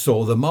when I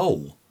saw the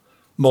mole,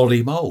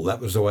 Molly Mole. That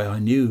was the way I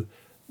knew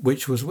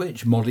which was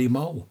which, Molly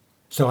Mole.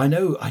 So I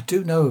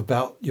do know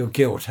about your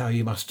guilt, how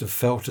you must have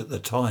felt at the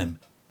time.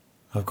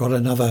 I've got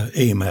another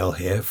email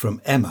here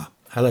from Emma.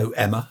 Hello,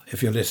 Emma,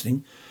 if you're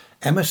listening.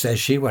 Emma says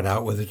she went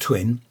out with a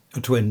twin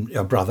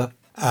brother,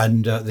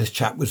 and this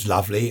chap was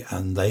lovely,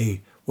 and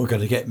they were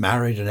going to get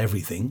married and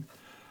everything.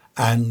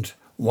 And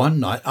one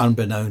night,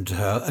 unbeknown to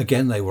her,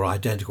 again they were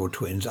identical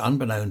twins,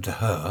 unbeknown to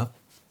her,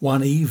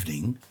 one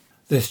evening,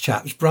 this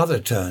chap's brother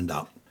turned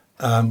up.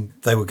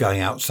 They were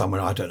going out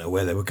somewhere, I don't know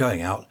where they were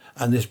going out,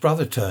 and this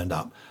brother turned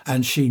up,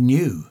 and she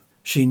knew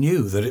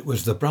that it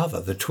was the brother,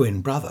 the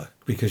twin brother,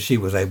 because she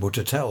was able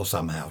to tell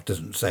somehow, it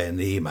doesn't say in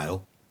the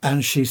email.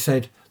 And she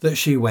said that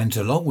she went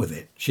along with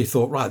it. She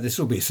thought, right, this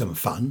will be some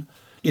fun.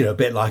 You know, a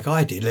bit like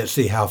I did. Let's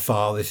see how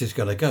far this is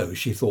going to go.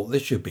 She thought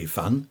this should be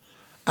fun.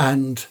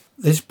 And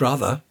this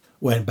brother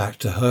went back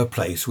to her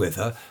place with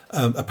her.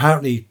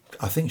 Apparently,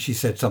 I think she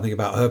said something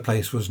about her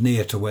place was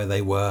near to where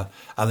they were,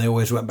 and they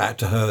always went back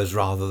to hers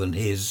rather than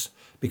his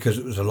because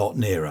it was a lot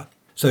nearer.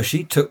 So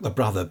she took the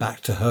brother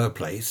back to her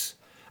place,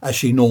 as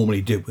she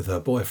normally did with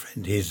her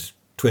boyfriend, his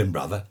twin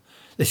brother.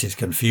 This is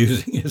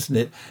confusing, isn't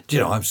it? Do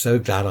you know, I'm so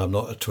glad I'm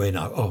not a twin.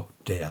 Oh,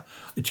 dear.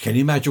 Can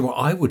you imagine what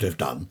I would have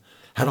done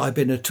had I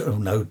been a twin? Oh,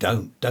 no,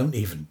 don't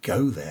even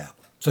go there.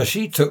 So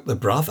she took the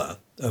brother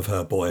of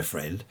her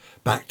boyfriend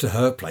back to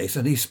her place,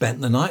 and he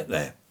spent the night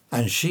there.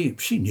 And she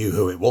knew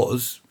who it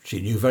was.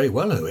 She knew very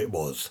well who it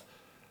was.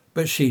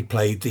 But she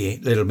played the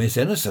Little Miss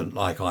Innocent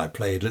like I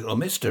played Little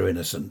Mr.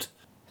 Innocent.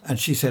 And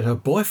she said her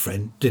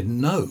boyfriend didn't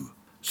know.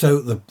 So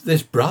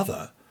this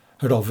brother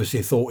had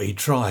obviously thought he'd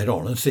try it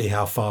on and see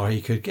how far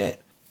he could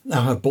get.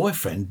 Now, her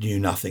boyfriend knew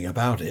nothing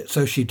about it,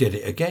 so she did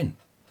it again.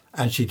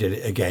 And she did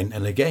it again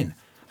and again.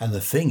 And the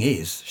thing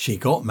is, she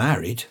got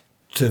married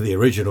to the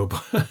original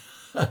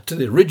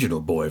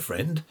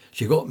boyfriend.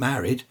 She got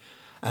married,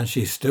 and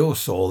she still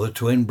saw the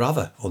twin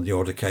brother on the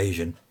odd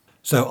occasion.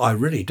 So I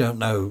really don't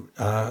know.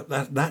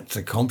 That's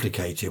a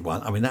complicated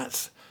one. I mean,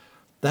 that's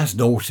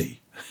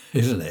naughty,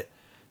 isn't it?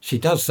 She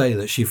does say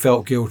that she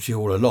felt guilty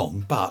all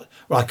along, but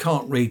I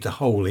can't read the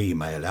whole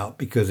email out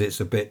because it's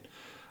a bit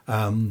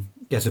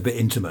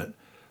intimate.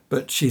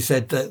 But she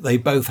said that they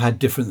both had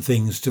different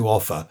things to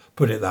offer,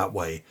 put it that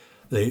way.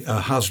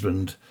 Her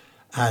husband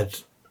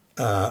had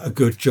a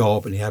good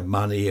job and he had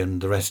money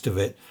and the rest of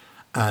it.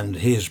 And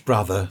his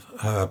brother,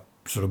 her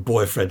sort of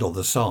boyfriend on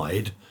the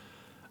side,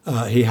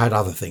 he had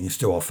other things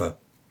to offer.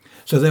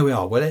 So there we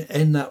are. We'll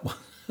end that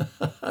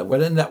one.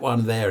 We'll end that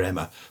one there,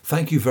 Emma.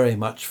 Thank you very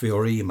much for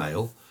your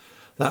email.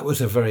 That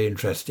was a very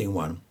interesting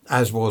one,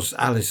 as was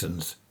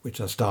Alison's, which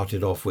I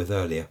started off with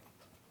earlier.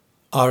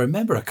 I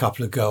remember a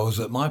couple of girls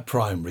at my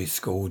primary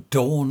school,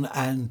 Dawn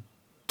and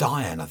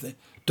Diana.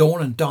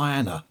 Dawn and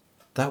Diana,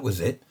 that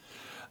was it.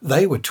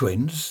 They were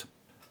twins.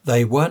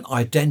 They weren't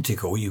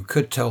identical. You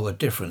could tell the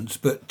difference,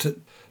 but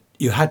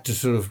you had to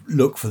sort of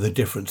look for the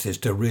differences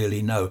to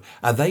really know.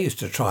 And they used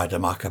to try to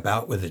muck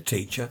about with the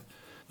teacher.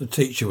 The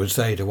teacher would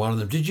say to one of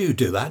them, "Did you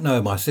do that?"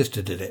 "No, my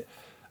sister did it."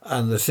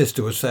 And the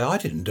sister would say, "I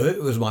didn't do it,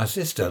 it was my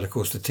sister." And of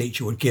course the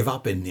teacher would give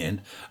up in the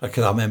end,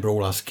 because I remember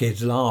all us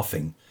kids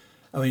laughing.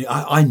 I mean,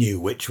 I knew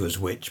which was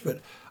which,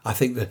 but I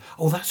think that,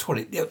 that's what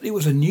it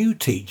was a new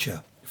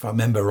teacher if I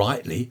remember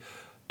rightly.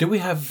 Did we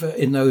have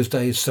in those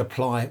days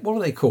supply, what are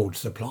they called?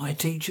 Supply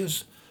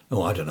teachers?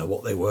 Oh, I don't know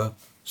what they were.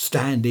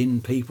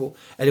 Stand-in people.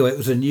 Anyway, it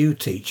was a new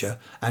teacher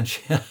and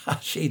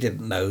she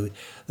didn't know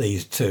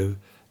these two.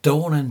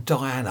 Dawn and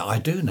Diana. I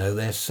do know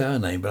their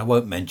surname, but I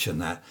won't mention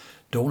that.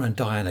 Dawn and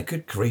Diana,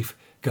 good grief,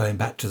 going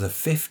back to the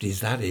 50s,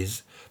 that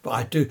is. But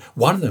I do.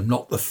 One of them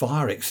knocked the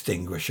fire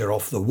extinguisher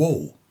off the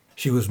wall.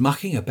 She was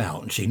mucking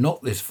about and she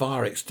knocked this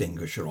fire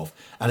extinguisher off,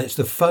 and it's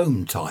the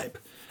foam type,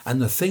 and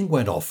the thing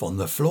went off on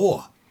the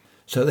floor.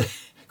 So,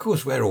 of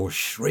course, we're all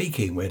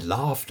shrieking with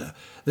laughter.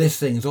 This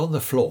thing's on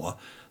the floor,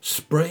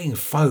 spraying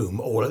foam,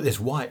 all this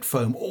white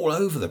foam all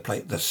over the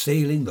place, the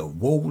ceiling, the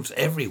walls,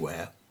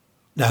 everywhere.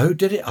 Now, who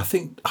did it? I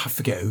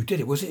forget who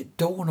did it. Was it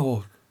Dawn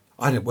or,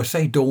 I don't know, we'll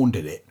say Dawn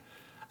did it.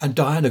 And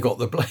Diana got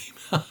the blame.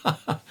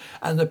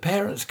 And the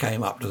parents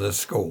came up to the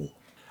school.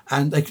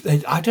 And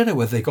they, I don't know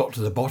whether they got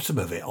to the bottom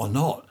of it or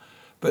not,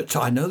 but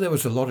I know there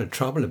was a lot of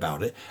trouble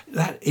about it.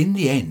 That in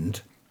the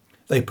end,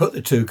 they put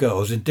the two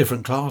girls in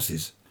different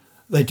classes.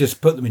 They just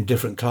put them in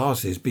different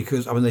classes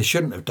because, I mean, they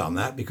shouldn't have done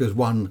that because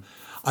one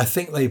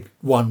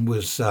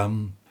was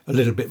a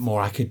little bit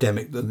more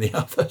academic than the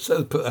other, so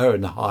they put her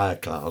in the higher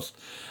class,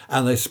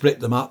 and they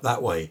split them up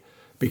that way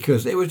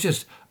because it was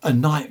just a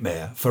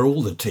nightmare for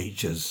all the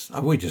teachers.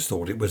 And we just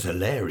thought it was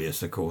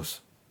hilarious, of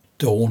course.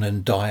 Dawn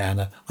and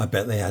Diana, I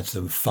bet they had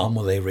some fun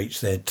when they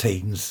reached their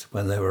teens,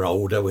 when they were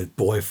older with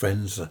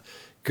boyfriends.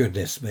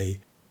 Goodness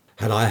me.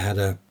 Had I had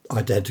an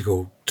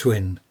identical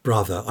twin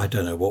brother, I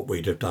don't know what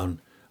we'd have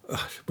done.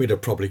 We'd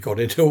have probably got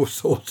into all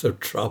sorts of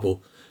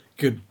trouble.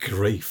 Good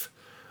grief.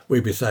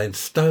 We'd be saying,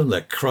 stone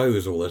the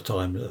crows all the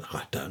time.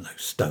 I don't know,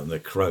 stone the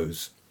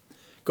crows.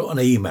 Got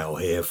an email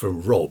here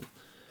from Rob.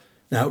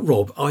 Now,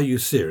 Rob, are you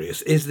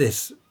serious? Is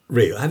this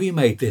real? Have you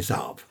made this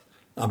up?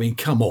 I mean,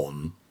 come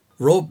on.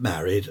 Rob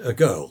married a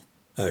girl,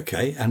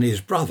 okay, and his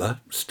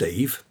brother,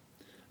 Steve,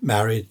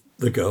 married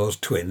the girl's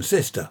twin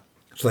sister.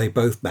 So they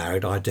both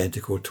married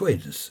identical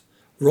twins.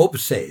 Rob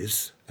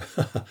says,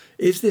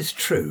 is this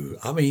true?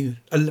 I mean,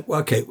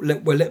 okay,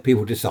 we'll let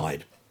people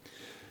decide.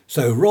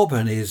 So Rob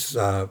and his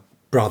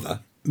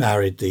brother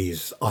married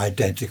these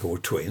identical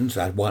twins,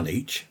 had one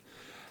each,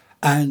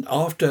 and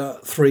after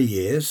 3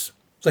 years,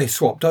 they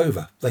swapped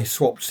over. They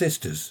swapped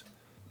sisters.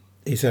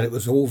 He said it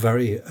was all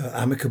very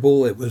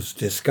amicable. It was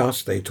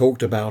discussed. They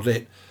talked about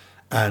it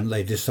and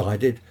they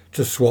decided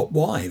to swap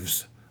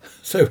wives.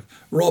 So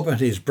Rob and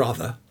his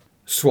brother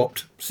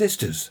swapped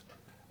sisters.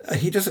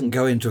 He doesn't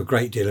go into a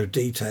great deal of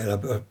detail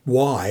about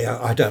why.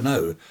 I don't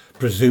know.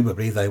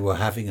 Presumably they were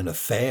having an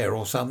affair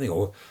or something,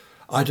 or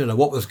I don't know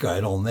what was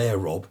going on there,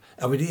 Rob.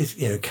 I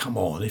mean, come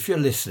on, if you're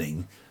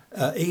listening,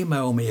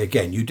 email me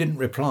again. You didn't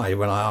reply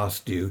when I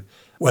asked you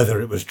whether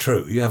it was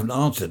true. You haven't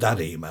answered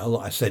that email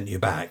that I sent you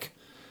back.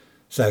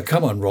 So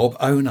come on, Rob,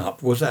 own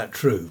up. Was that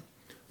true?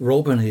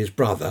 Rob and his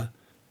brother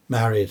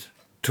married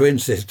twin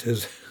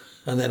sisters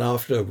and then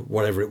after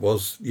whatever it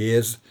was,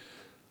 years,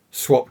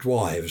 swapped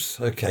wives.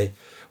 Okay,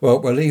 well,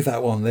 we'll leave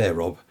that one there,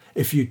 Rob.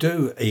 If you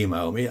do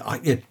email me,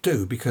 you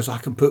do, because I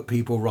can put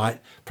people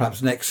right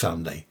perhaps next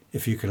Sunday.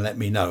 If you can let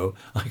me know,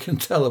 I can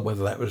tell them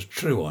whether that was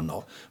true or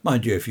not.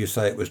 Mind you, if you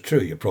say it was true,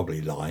 you're probably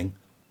lying.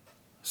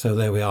 So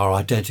there we are,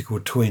 identical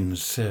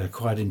twins.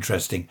 Quite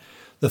interesting.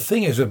 The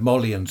thing is with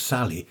Molly and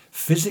Sally,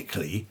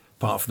 physically,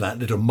 apart from that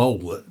little mole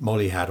that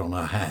Molly had on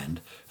her hand,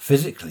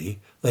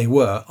 physically they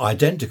were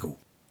identical.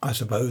 I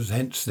suppose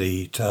hence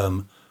the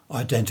term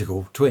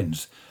identical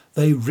twins.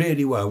 They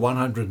really were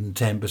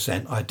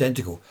 110%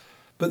 identical.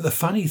 But the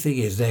funny thing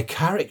is their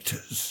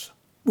characters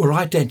were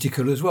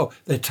identical as well.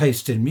 Their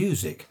taste in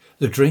music,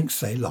 the drinks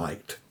they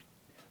liked,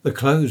 the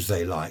clothes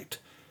they liked,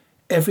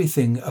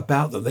 everything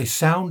about them, they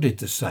sounded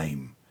the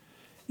same.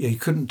 You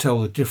couldn't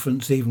tell the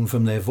difference even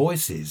from their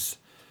voices.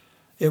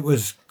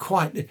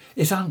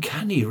 It's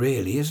uncanny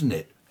really, isn't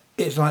it?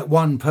 It's like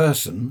one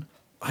person,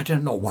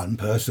 not one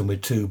person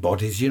with two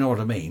bodies, you know what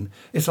I mean?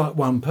 It's like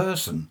one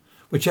person.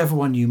 Whichever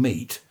one you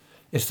meet,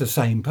 it's the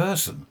same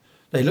person.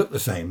 They look the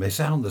same, they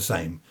sound the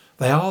same,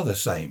 they are the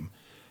same.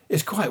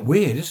 It's quite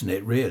weird, isn't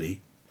it,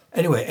 really?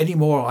 Anyway, any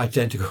more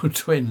identical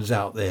twins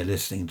out there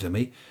listening to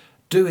me,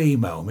 do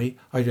email me.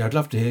 I'd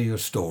love to hear your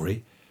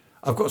story.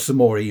 I've got some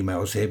more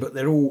emails here, but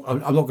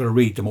I'm not going to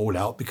read them all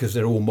out because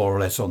they're all more or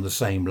less on the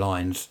same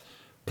lines,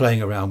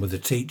 playing around with the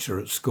teacher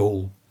at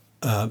school.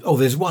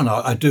 There's one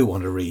I do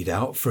want to read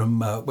out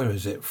from, where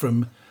is it?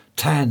 From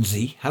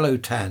Tansy. Hello,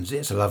 Tansy.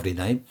 It's a lovely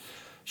name.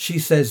 She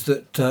says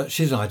that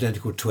she's an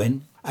identical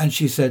twin, and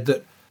she said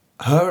that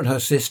her and her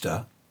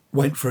sister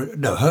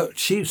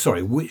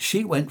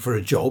she went for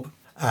a job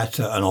at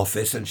an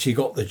office, and she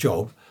got the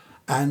job,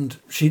 and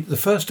the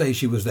first day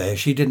she was there,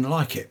 she didn't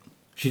like it.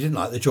 She didn't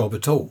like the job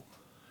at all.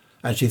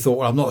 And she thought,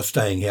 well, I'm not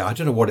staying here. I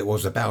don't know what it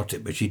was about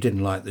it, but she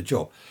didn't like the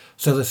job.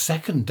 So the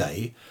second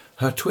day,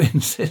 her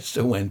twin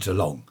sister went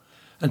along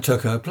and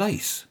took her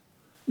place.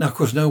 Now, of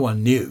course, no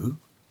one knew.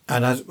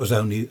 And as it was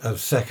only a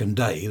second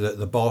day, that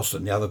the boss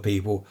and the other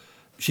people,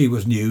 she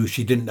was new.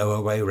 She didn't know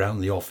her way around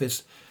the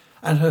office.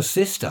 And her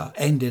sister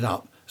ended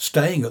up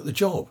staying at the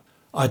job.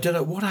 I don't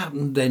know what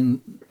happened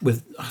then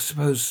with, I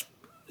suppose,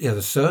 yeah,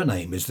 the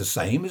surname is the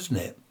same, isn't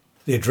it?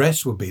 The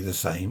address would be the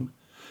same.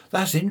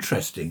 That's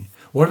interesting.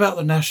 What about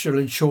the national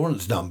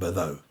insurance number,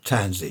 though,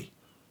 Tansy?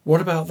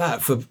 What about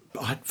that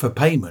for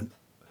payment?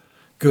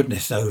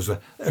 Goodness knows.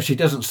 She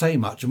doesn't say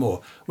much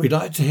more. We'd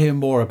like to hear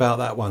more about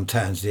that one,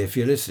 Tansy, if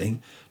you're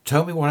listening.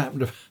 Tell me what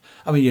happened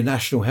to, your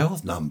national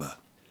health number.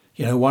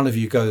 One of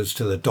you goes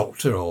to the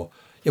doctor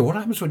what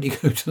happens when you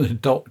go to the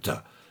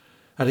doctor?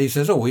 And he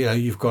says,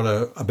 you've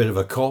got a bit of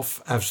a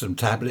cough, have some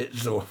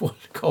tablets or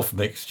cough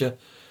mixture.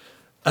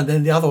 And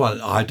then the other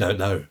one, I don't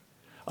know.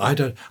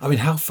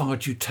 How far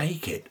do you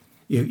take it?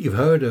 You've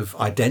heard of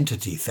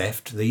identity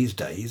theft these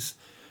days.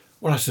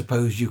 Well, I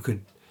suppose you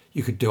could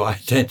do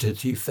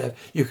identity theft.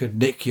 You could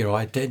nick your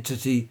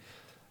identity.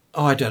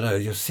 I don't know,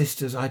 your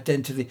sister's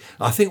identity.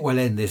 I think we'll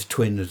end this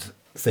twins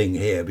thing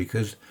here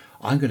because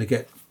I'm going to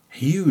get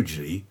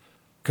hugely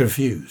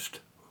confused,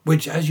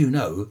 which, as you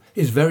know,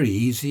 is very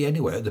easy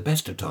anyway at the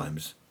best of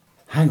times.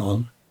 Hang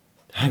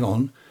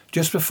on.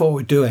 Just before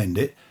we do end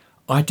it,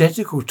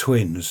 identical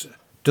twins,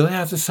 do they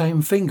have the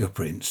same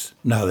fingerprints?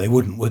 No, they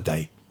wouldn't, would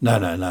they?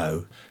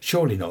 No.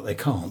 Surely not, they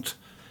can't.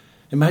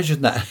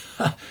 Imagine that.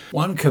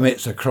 One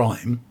commits a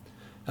crime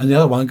and the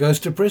other one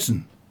goes to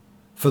prison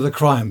for the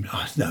crime.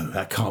 Oh, no,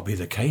 that can't be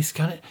the case,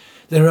 can it?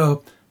 There are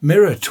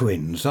mirror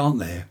twins, aren't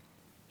there?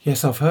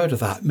 Yes, I've heard of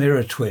that,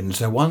 mirror twins.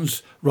 So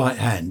one's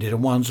right-handed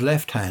and one's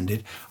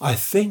left-handed. I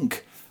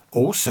think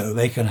also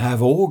they can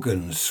have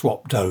organs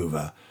swapped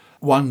over.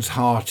 One's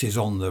heart is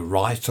on the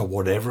right or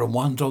whatever and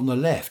one's on the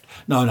left.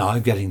 No,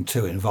 I'm getting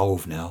too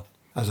involved now.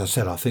 As I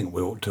said, I think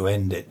we ought to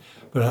end it.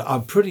 But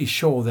I'm pretty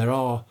sure there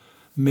are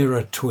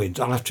mirror twins.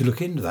 I'll have to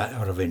look into that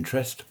out of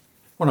interest.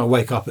 When I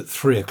wake up at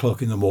 3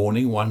 o'clock in the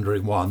morning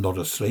wondering why I'm not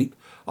asleep,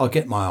 I'll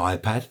get my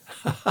iPad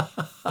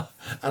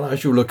and I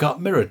shall look up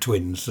mirror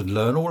twins and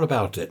learn all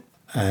about it.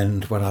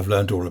 And when I've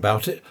learned all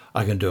about it,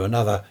 I can do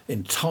another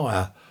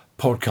entire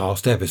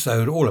podcast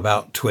episode all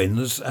about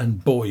twins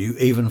and bore you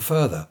even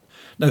further.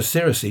 No,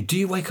 seriously, do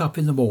you wake up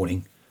in the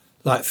morning,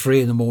 like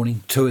 3 in the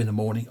morning, 2 in the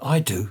morning? I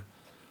do.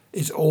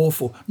 It's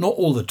awful. Not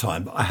all the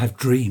time, but I have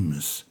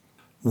dreams.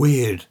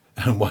 Weird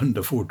and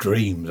wonderful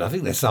dreams. I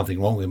think there's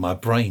something wrong with my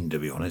brain, to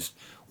be honest.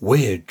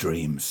 Weird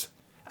dreams.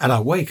 And I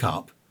wake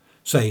up,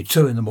 say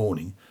 2 in the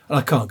morning, and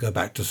I can't go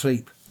back to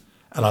sleep.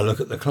 And I look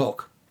at the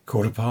clock,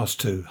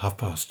 2:15,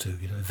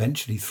 2:30,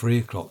 eventually 3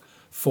 o'clock,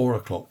 4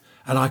 o'clock,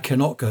 and I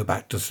cannot go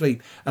back to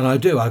sleep. And I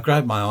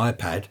grab my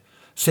iPad,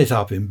 sit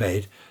up in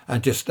bed,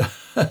 and just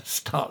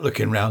start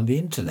looking around the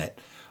internet.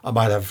 I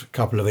might have a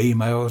couple of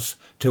emails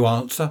to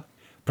answer,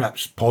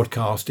 perhaps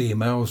podcast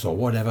emails or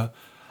whatever,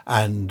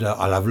 and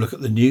I'll have a look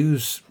at the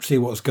news, see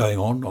what's going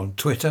on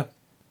Twitter.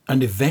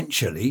 And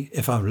eventually,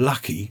 if I'm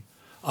lucky,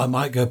 I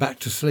might go back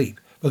to sleep.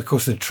 But of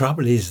course, the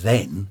trouble is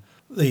then,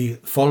 the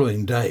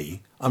following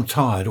day, I'm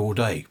tired all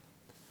day.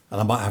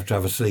 And I might have to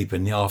have a sleep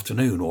in the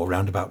afternoon or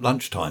around about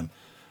lunchtime.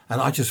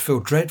 And I just feel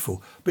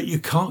dreadful. But you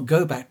can't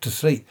go back to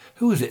sleep.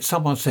 Who was it?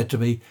 Someone said to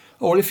me,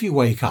 if you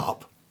wake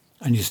up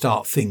and you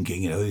start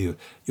thinking,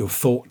 your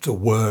thoughts are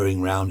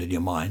whirring round in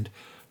your mind,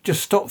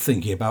 just stop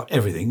thinking about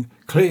everything,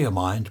 clear your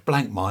mind,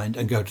 blank mind,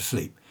 and go to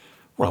sleep.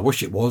 Well, I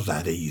wish it was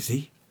that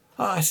easy.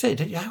 I said,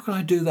 how can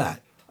I do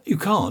that? You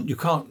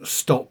can't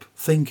stop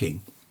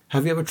thinking.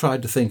 Have you ever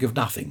tried to think of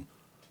nothing?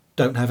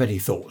 Don't have any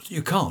thoughts.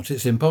 You can't,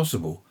 it's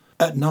impossible.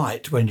 At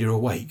night, when you're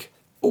awake,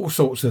 all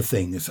sorts of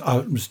things.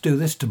 I must do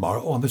this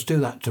tomorrow, or I must do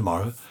that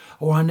tomorrow,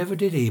 or I never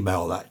did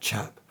email that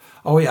chap.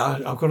 Oh yeah,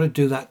 I've got to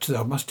do that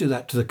I must do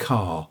that to the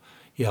car.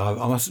 Yeah,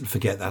 I mustn't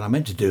forget that. I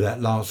meant to do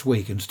that last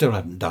week and still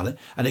haven't done it.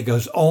 And it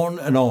goes on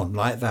and on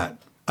like that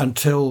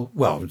until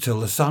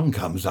the sun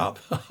comes up.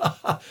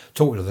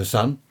 Talking to the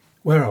sun.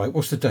 Where are we?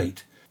 What's the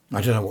date?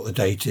 I don't know what the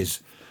date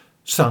is.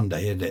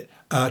 Sunday, isn't it?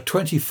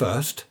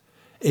 21st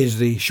is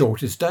the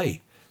shortest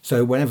day.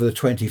 So whenever the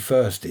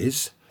 21st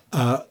is,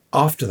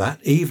 after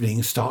that,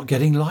 evenings start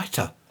getting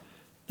lighter.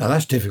 Now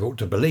that's difficult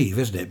to believe,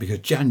 isn't it? Because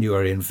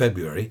January and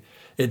February,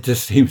 it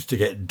just seems to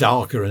get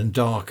darker and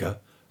darker,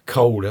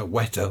 colder,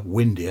 wetter,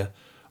 windier,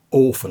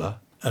 awfuler,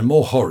 and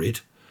more horrid.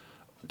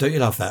 Don't you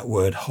love that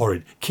word,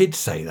 horrid? Kids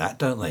say that,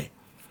 don't they?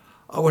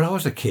 Oh, when I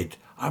was a kid,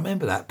 I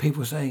remember that.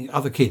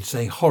 Other kids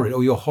saying horrid,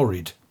 you're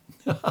horrid.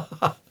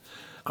 I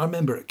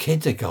remember at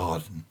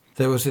kindergarten,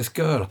 there was this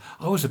girl.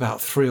 I was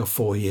about 3 or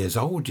 4 years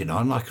old, and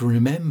I can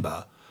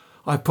remember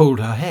I pulled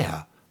her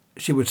hair.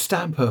 She would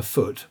stamp her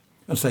foot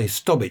and say,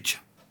 "Stobbage,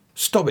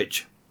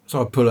 stobbage."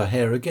 So I'd pull her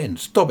hair again,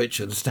 "Stobbage,"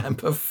 and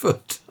stamp her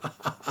foot.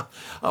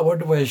 I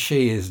wonder where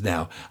she is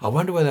now. I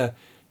wonder whether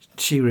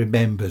she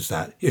remembers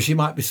that. She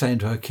might be saying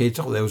to her kids,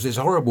 there was this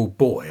horrible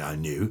boy I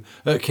knew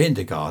at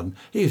kindergarten.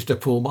 He used to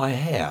pull my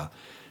hair.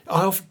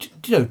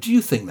 Do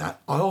you think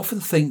that? I often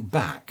think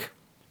back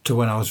to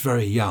when I was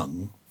very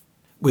young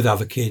with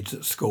other kids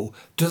at school.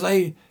 Do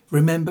they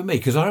remember me?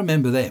 Because I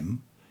remember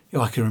them.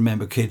 I can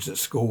remember kids at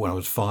school when I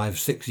was 5,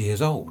 6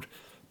 years old.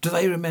 Do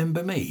they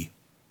remember me?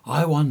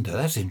 I wonder.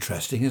 That's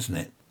interesting, isn't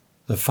it?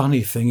 The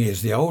funny thing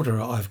is, the older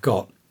I've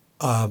got,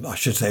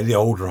 the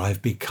older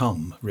I've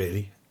become,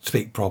 really.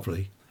 speak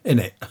properly,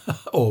 innit?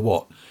 Or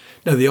what?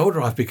 No, the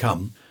older I've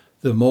become,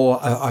 the more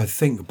I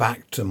think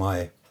back to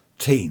my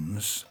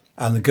teens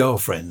and the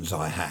girlfriends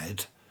I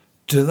had.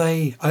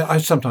 I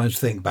sometimes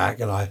think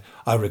back and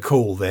I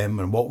recall them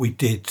and what we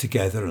did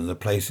together and the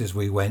places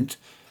we went.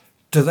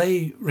 Do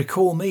they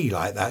recall me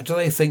like that? Do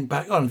they think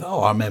back on,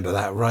 oh, I remember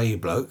that Ray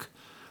bloke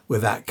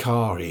with that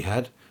car he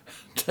had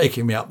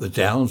taking me up the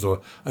downs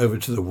or over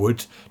to the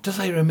woods? Do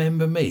they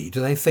remember me?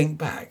 Do they think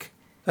back?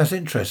 That's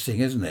interesting,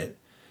 isn't it?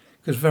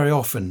 Because very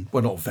often,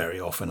 well, not very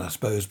often, I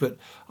suppose, but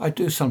I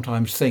do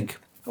sometimes think,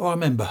 oh, I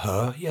remember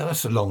her. Yeah,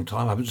 that's a long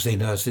time. I haven't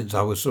seen her since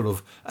I was sort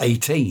of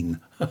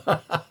 18,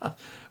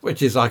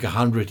 which is like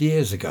 100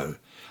 years ago.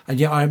 And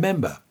yet I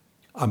remember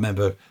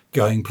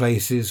going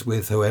places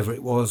with whoever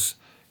it was,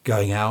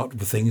 going out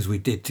with things we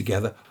did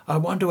together. I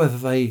wonder whether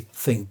they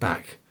think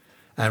back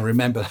and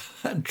remember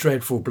that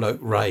dreadful bloke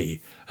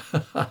Ray.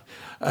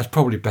 That's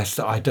probably best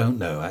that I don't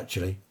know,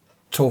 actually.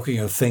 Talking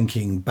of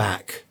thinking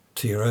back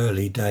to your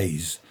early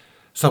days,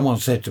 someone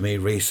said to me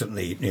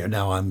recently,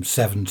 now I'm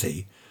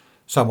 70,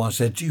 someone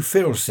said, do you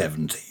feel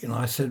 70? And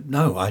I said,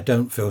 no, I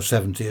don't feel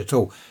 70 at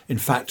all. In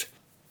fact,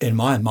 in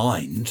my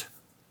mind,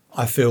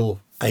 I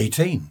feel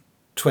 18,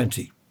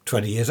 20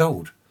 years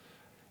old.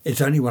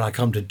 It's only when I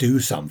come to do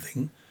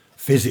something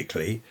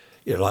physically,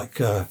 like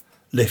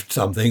lift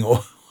something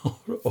or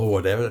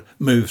whatever,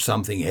 move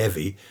something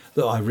heavy,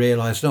 that I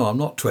realise, no, I'm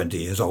not 20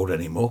 years old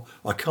anymore.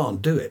 I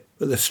can't do it.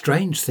 But the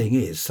strange thing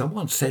is,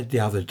 someone said the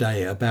other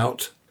day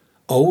about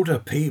older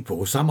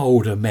people, some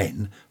older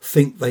men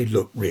think they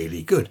look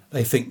really good.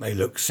 They think they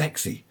look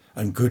sexy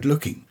and good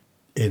looking.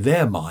 In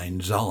their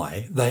mind's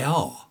eye, they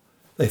are.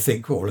 They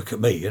think, well, look at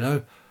me,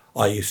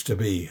 I used to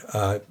be,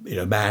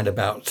 man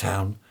about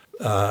town,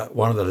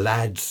 one of the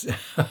lads,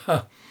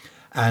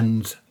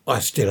 and I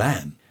still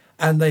am.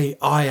 And they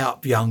eye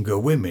up younger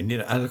women,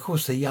 and of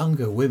course the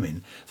younger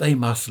women, they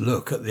must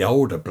look at the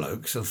older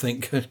blokes and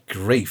think, good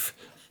grief,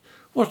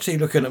 what's he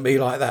looking at me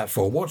like that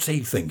for? What's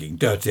he thinking,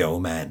 dirty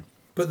old man?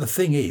 But the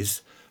thing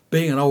is,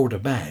 being an older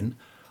man,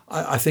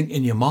 I think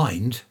in your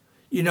mind,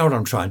 you know what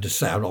I'm trying to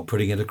say. I'm not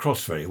putting it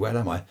across very well,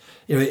 am I?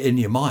 In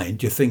your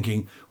mind, you're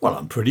thinking, well,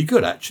 I'm pretty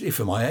good, actually.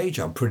 For my age,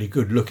 I'm pretty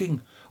good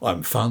looking.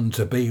 I'm fun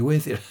to be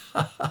with.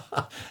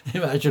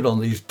 Imagine on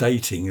these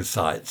dating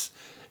sites,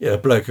 a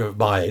bloke of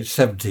my age,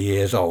 70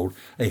 years old,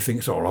 and he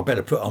thinks, oh, I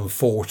better put on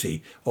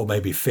 40 or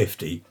maybe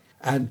 50,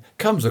 and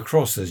comes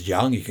across as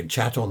young. You can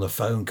chat on the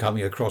phone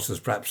coming across as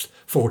perhaps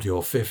 40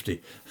 or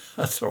 50.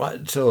 That's all right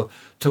until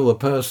the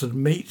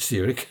person meets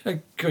you.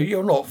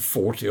 You're not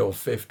 40 or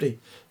 50.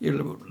 You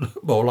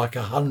look more like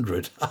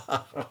 100.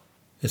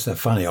 It's a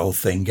funny old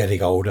thing,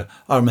 getting older.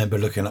 I remember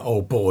looking at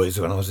old boys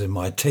when I was in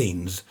my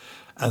teens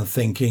and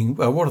thinking,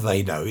 well, what do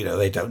they know?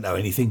 They don't know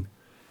anything.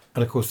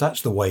 And of course,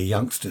 that's the way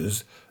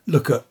youngsters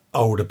look at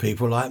older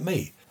people like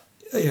me.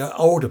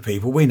 Older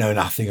people, we know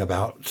nothing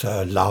about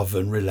love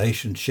and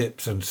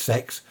relationships and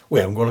sex. We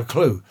haven't got a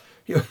clue.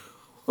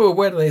 Well,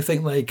 where do they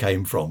think they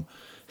came from?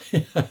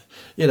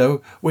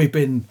 We've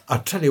been, I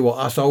tell you what,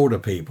 us older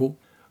people,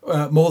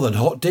 more than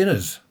hot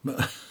dinners.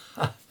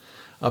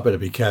 I better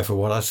be careful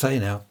what I say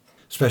now,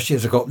 especially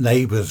as I've got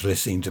neighbours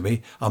listening to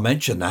me. I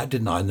mentioned that,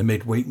 didn't I, in the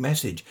midweek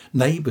message?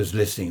 Neighbours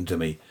listening to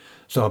me.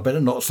 So I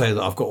better not say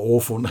that I've got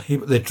awful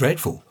neighbours. They're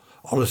dreadful.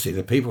 Honestly,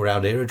 the people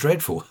around here are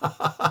dreadful.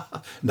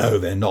 No,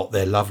 they're not.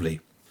 They're lovely.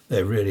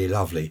 They're really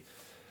lovely.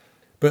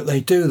 But they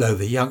do, though,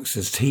 the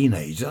youngsters,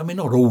 teenagers. I mean,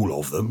 not all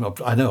of them.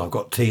 I know I've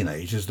got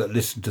teenagers that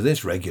listen to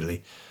this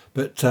regularly.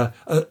 But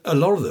a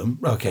lot of them,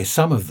 okay,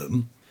 some of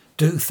them,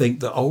 do think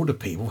that older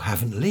people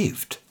haven't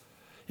lived.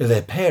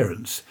 Their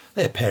parents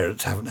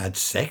haven't had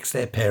sex.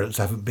 Their parents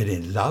haven't been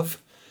in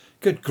love.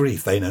 Good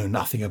grief, they know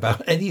nothing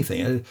about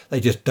anything.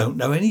 They just don't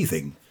know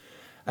anything.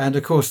 And,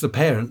 of course, the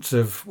parents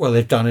have, well,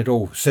 they've done it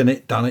all. Seen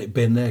it, done it,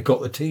 been there,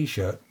 got the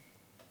T-shirt.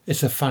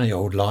 It's a funny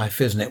old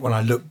life, isn't it? When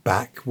I look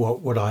back,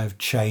 what would I have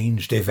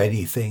changed, if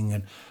anything?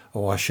 And,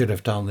 I should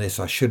have done this,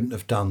 I shouldn't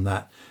have done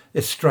that.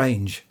 It's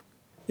strange.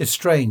 It's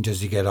strange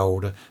as you get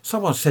older.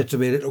 Someone said to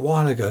me a little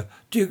while ago,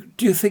 do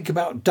you think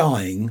about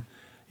dying,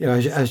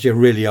 as you're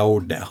really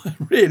old now?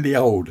 Really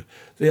old.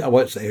 I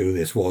won't say who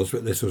this was,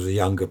 but this was a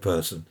younger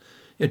person.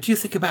 Do you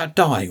think about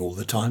dying all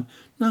the time?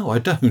 No, I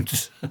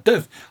don't.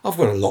 I've got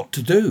a lot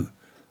to do.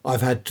 I've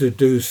had to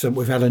do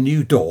we've had a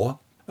new door.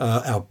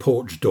 Our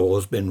porch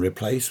door's been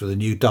replaced with a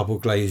new double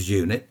glazed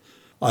unit.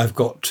 I've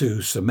got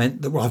to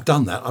cement I've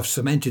done that. I've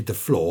cemented the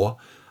floor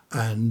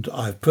and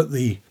I've put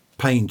the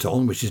paint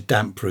on, which is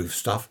damp proof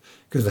stuff,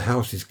 because the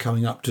house is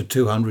coming up to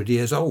 200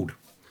 years old.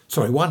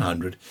 Sorry,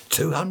 100.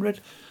 200?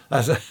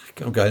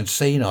 I'm going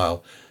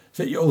senile.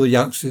 So all the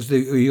youngsters,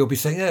 you'll be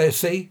saying,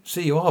 see,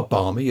 you are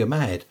balmy, you're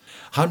mad.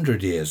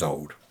 100 years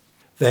old.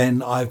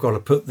 Then I've got to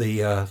put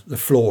the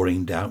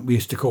flooring down. We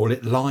used to call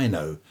it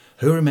lino.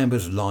 Who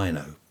remembers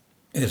lino?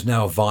 It's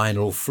now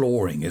vinyl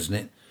flooring, isn't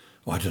it?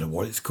 I don't know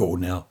what it's called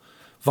now.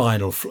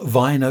 Vinyl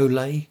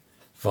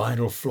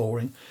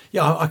flooring.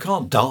 Yeah, I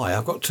can't die.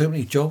 I've got too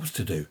many jobs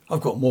to do.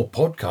 I've got more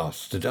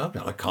podcasts to do.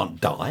 I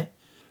can't die.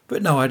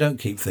 But no, I don't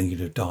keep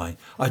thinking of dying.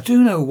 I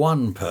do know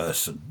one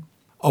person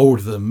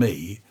older than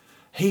me.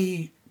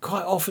 He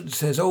quite often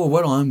says, "Oh,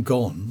 when I'm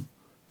gone,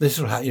 this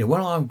will happen.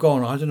 When I'm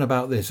gone, I don't know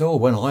about this. Oh,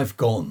 when I've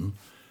gone."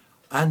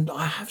 And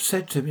I have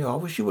said to him, I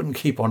wish you wouldn't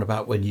keep on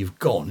about when you've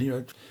gone.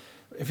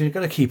 If you're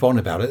going to keep on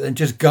about it, then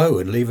just go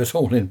and leave us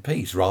all in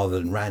peace rather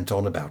than rant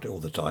on about it all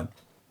the time.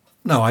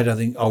 No, I don't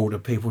think older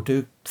people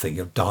do think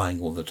of dying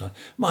all the time.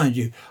 Mind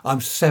you,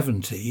 I'm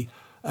 70.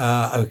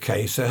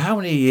 Okay, so how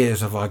many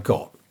years have I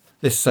got?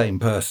 This same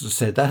person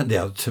said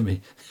that to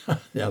me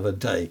the other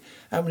day.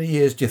 How many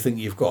years do you think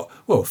you've got?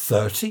 Well,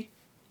 30.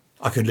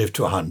 I could live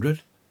to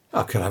 100.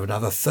 I could have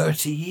another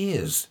 30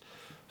 years.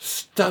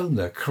 Stone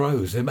the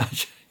crows,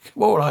 imagine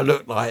what would I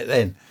look like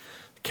then?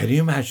 Can you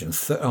imagine?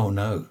 Oh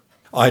no,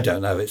 I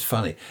don't know, it's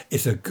funny.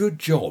 It's a good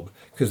job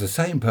because the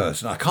same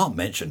person, I can't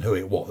mention who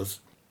it was,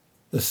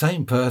 the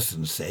same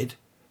person said,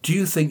 do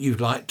you think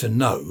you'd like to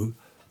know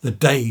the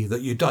day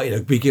that you die?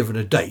 Be given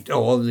a date,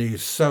 on the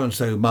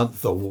so-and-so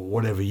month or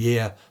whatever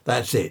year,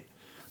 that's it.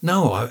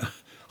 No,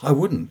 I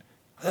wouldn't.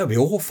 That would be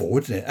awful,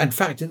 wouldn't it? In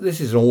fact, this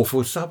is an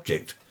awful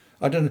subject.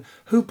 I don't know.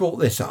 Who brought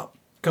this up?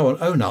 Go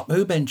on, own up.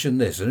 Who mentioned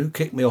this and who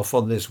kicked me off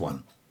on this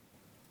one?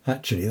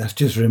 Actually, that's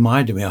just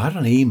reminded me. I had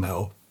an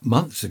email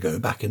months ago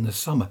back in the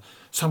summer.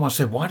 Someone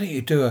said, why don't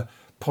you do a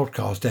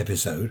podcast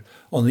episode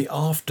on the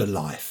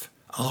afterlife?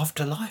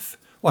 Afterlife?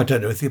 Well, I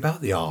don't know anything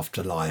about the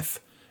afterlife.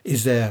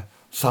 Is there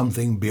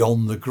something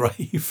beyond the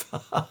grave?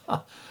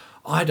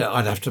 I'd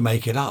have to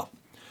make it up.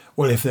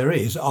 Well, if there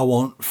is, I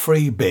want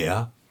free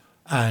beer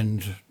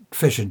and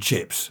fish and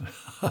chips.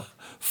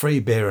 Free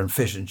beer and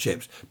fish and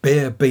chips.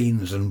 Beer,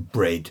 beans and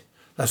bread.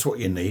 That's what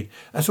you need.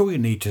 That's all you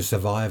need to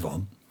survive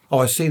on. Oh,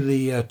 I see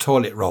the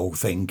toilet roll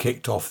thing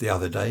kicked off the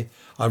other day.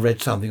 I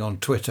read something on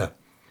Twitter.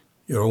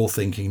 You're all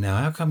thinking now,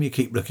 how come you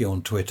keep looking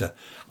on Twitter?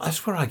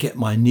 That's where I get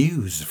my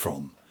news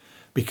from.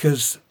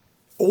 Because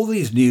all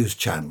these news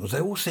channels, they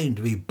all seem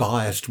to be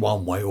biased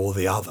one way or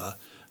the other.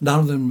 None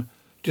of them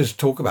just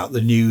talk about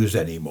the news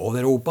anymore.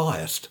 They're all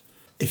biased.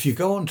 If you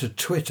go onto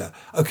Twitter,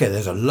 okay,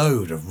 there's a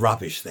load of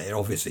rubbish there,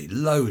 obviously,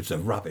 loads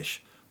of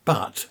rubbish.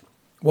 But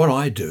what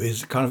I do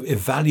is kind of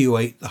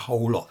evaluate the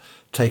whole lot.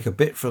 Take a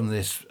bit from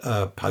this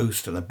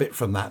post and a bit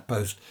from that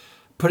post,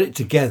 put it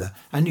together,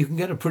 and you can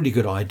get a pretty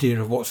good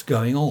idea of what's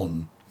going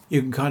on.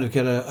 You can kind of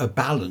get a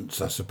balance,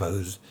 I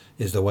suppose,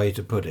 is the way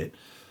to put it.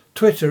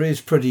 Twitter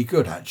is pretty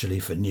good, actually,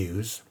 for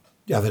news.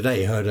 The other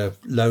day, I heard a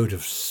load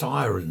of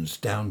sirens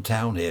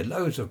downtown here,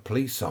 loads of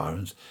police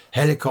sirens,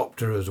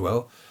 helicopter as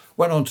well.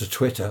 Went on to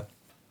Twitter.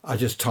 I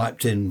just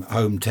typed in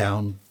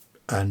hometown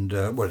and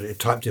it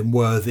typed in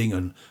Worthing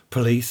and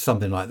police,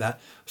 something like that.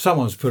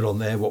 Someone's put on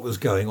there what was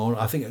going on.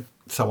 I think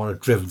someone had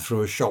driven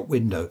through a shop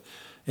window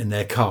in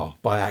their car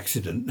by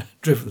accident,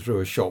 driven through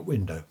a shop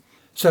window.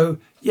 So,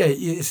 yeah,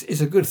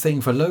 it's a good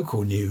thing for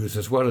local news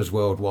as well as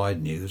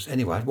worldwide news.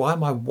 Anyway, why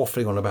am I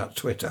waffling on about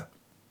Twitter?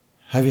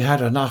 Have you had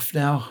enough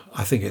now?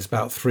 I think it's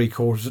about it's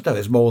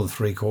more than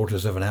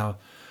 3/4 of an hour.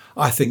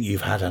 I think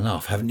you've had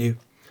enough, haven't you?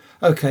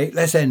 Okay,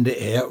 let's end it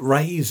here.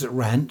 Ray's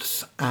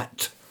rants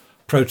at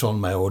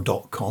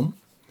protonmail.com.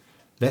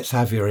 Let's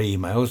have your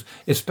emails,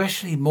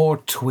 especially more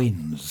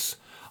twins.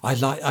 I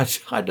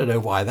don't know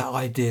why that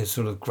idea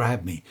sort of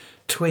grabbed me.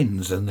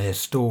 Twins and their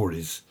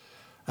stories,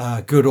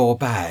 good or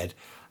bad.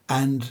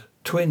 And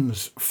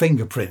twins'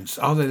 fingerprints,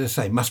 are they the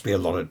same? Must be a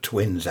lot of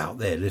twins out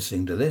there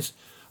listening to this.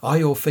 Are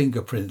your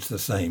fingerprints the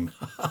same?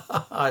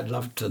 I'd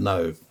love to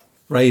know.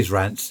 Ray's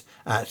rants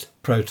at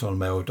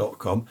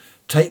protonmail.com.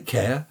 Take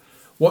care.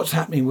 What's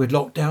happening with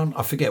lockdown?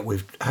 I forget,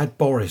 we've had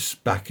Boris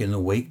back in the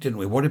week, didn't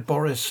we? What did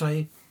Boris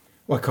say?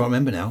 Well, I can't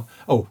remember now.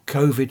 Oh,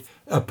 COVID,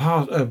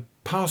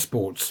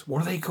 passports.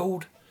 What are they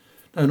called?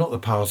 No, not the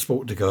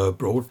passport to go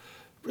abroad.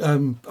 I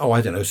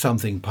don't know,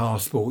 something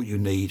passport you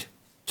need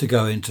to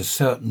go into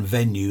certain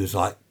venues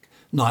like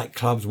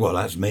nightclubs. Well,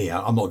 that's me.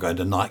 I'm not going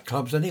to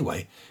nightclubs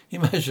anyway.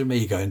 Imagine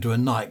me going to a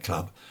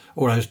nightclub.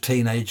 All those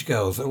teenage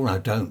girls. Oh, no,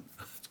 don't.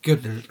 It's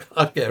good.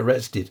 I'd get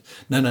arrested.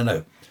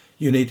 No.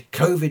 You need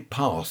COVID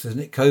pass,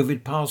 isn't it?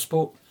 COVID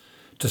passport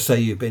to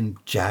say you've been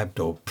jabbed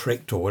or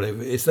pricked or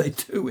whatever it is they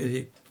do with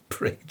you.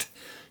 Pricked.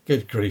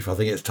 Good grief, I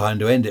think it's time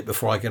to end it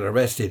before I get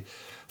arrested.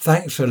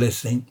 Thanks for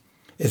listening.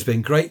 It's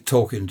been great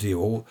talking to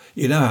you all.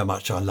 You know how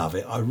much I love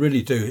it. I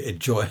really do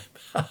enjoy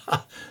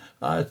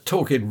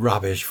talking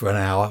rubbish for an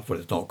hour. Well,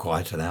 it's not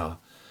quite an hour.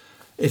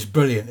 It's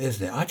brilliant,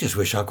 isn't it? I just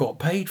wish I got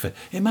paid for it.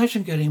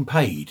 Imagine getting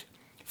paid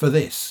for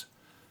this.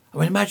 I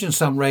mean, imagine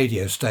some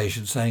radio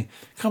station saying,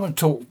 come and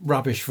talk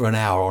rubbish for an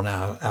hour on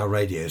our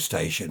radio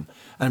station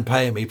and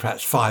paying me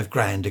perhaps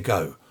 $5,000 to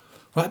go.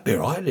 Well, that'd be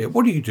right.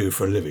 What do you do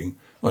for a living?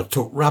 Well, I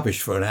talk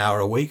rubbish for an hour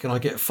a week and I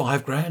get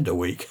 $5,000 a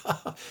week.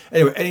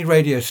 Anyway, any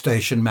radio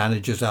station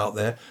managers out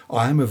there,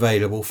 I am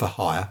available for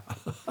hire.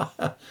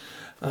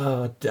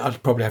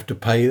 I'd probably have to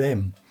pay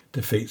them.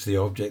 Defeats the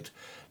object.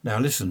 Now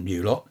listen,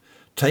 you lot,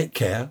 take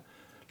care,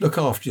 look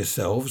after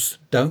yourselves,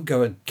 don't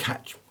go and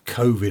catch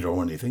COVID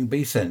or anything,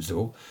 be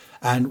sensible.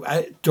 And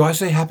do I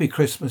say Happy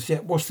Christmas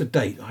yet? What's the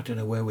date? I don't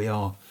know where we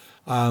are.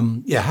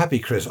 Yeah, happy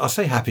Christmas. I'll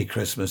say happy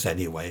Christmas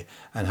anyway,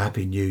 and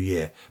happy New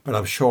Year. But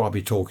I'm sure I'll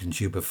be talking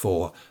to you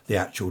before the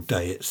actual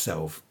day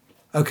itself.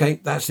 Okay,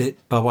 that's it.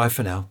 Bye bye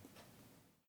for now.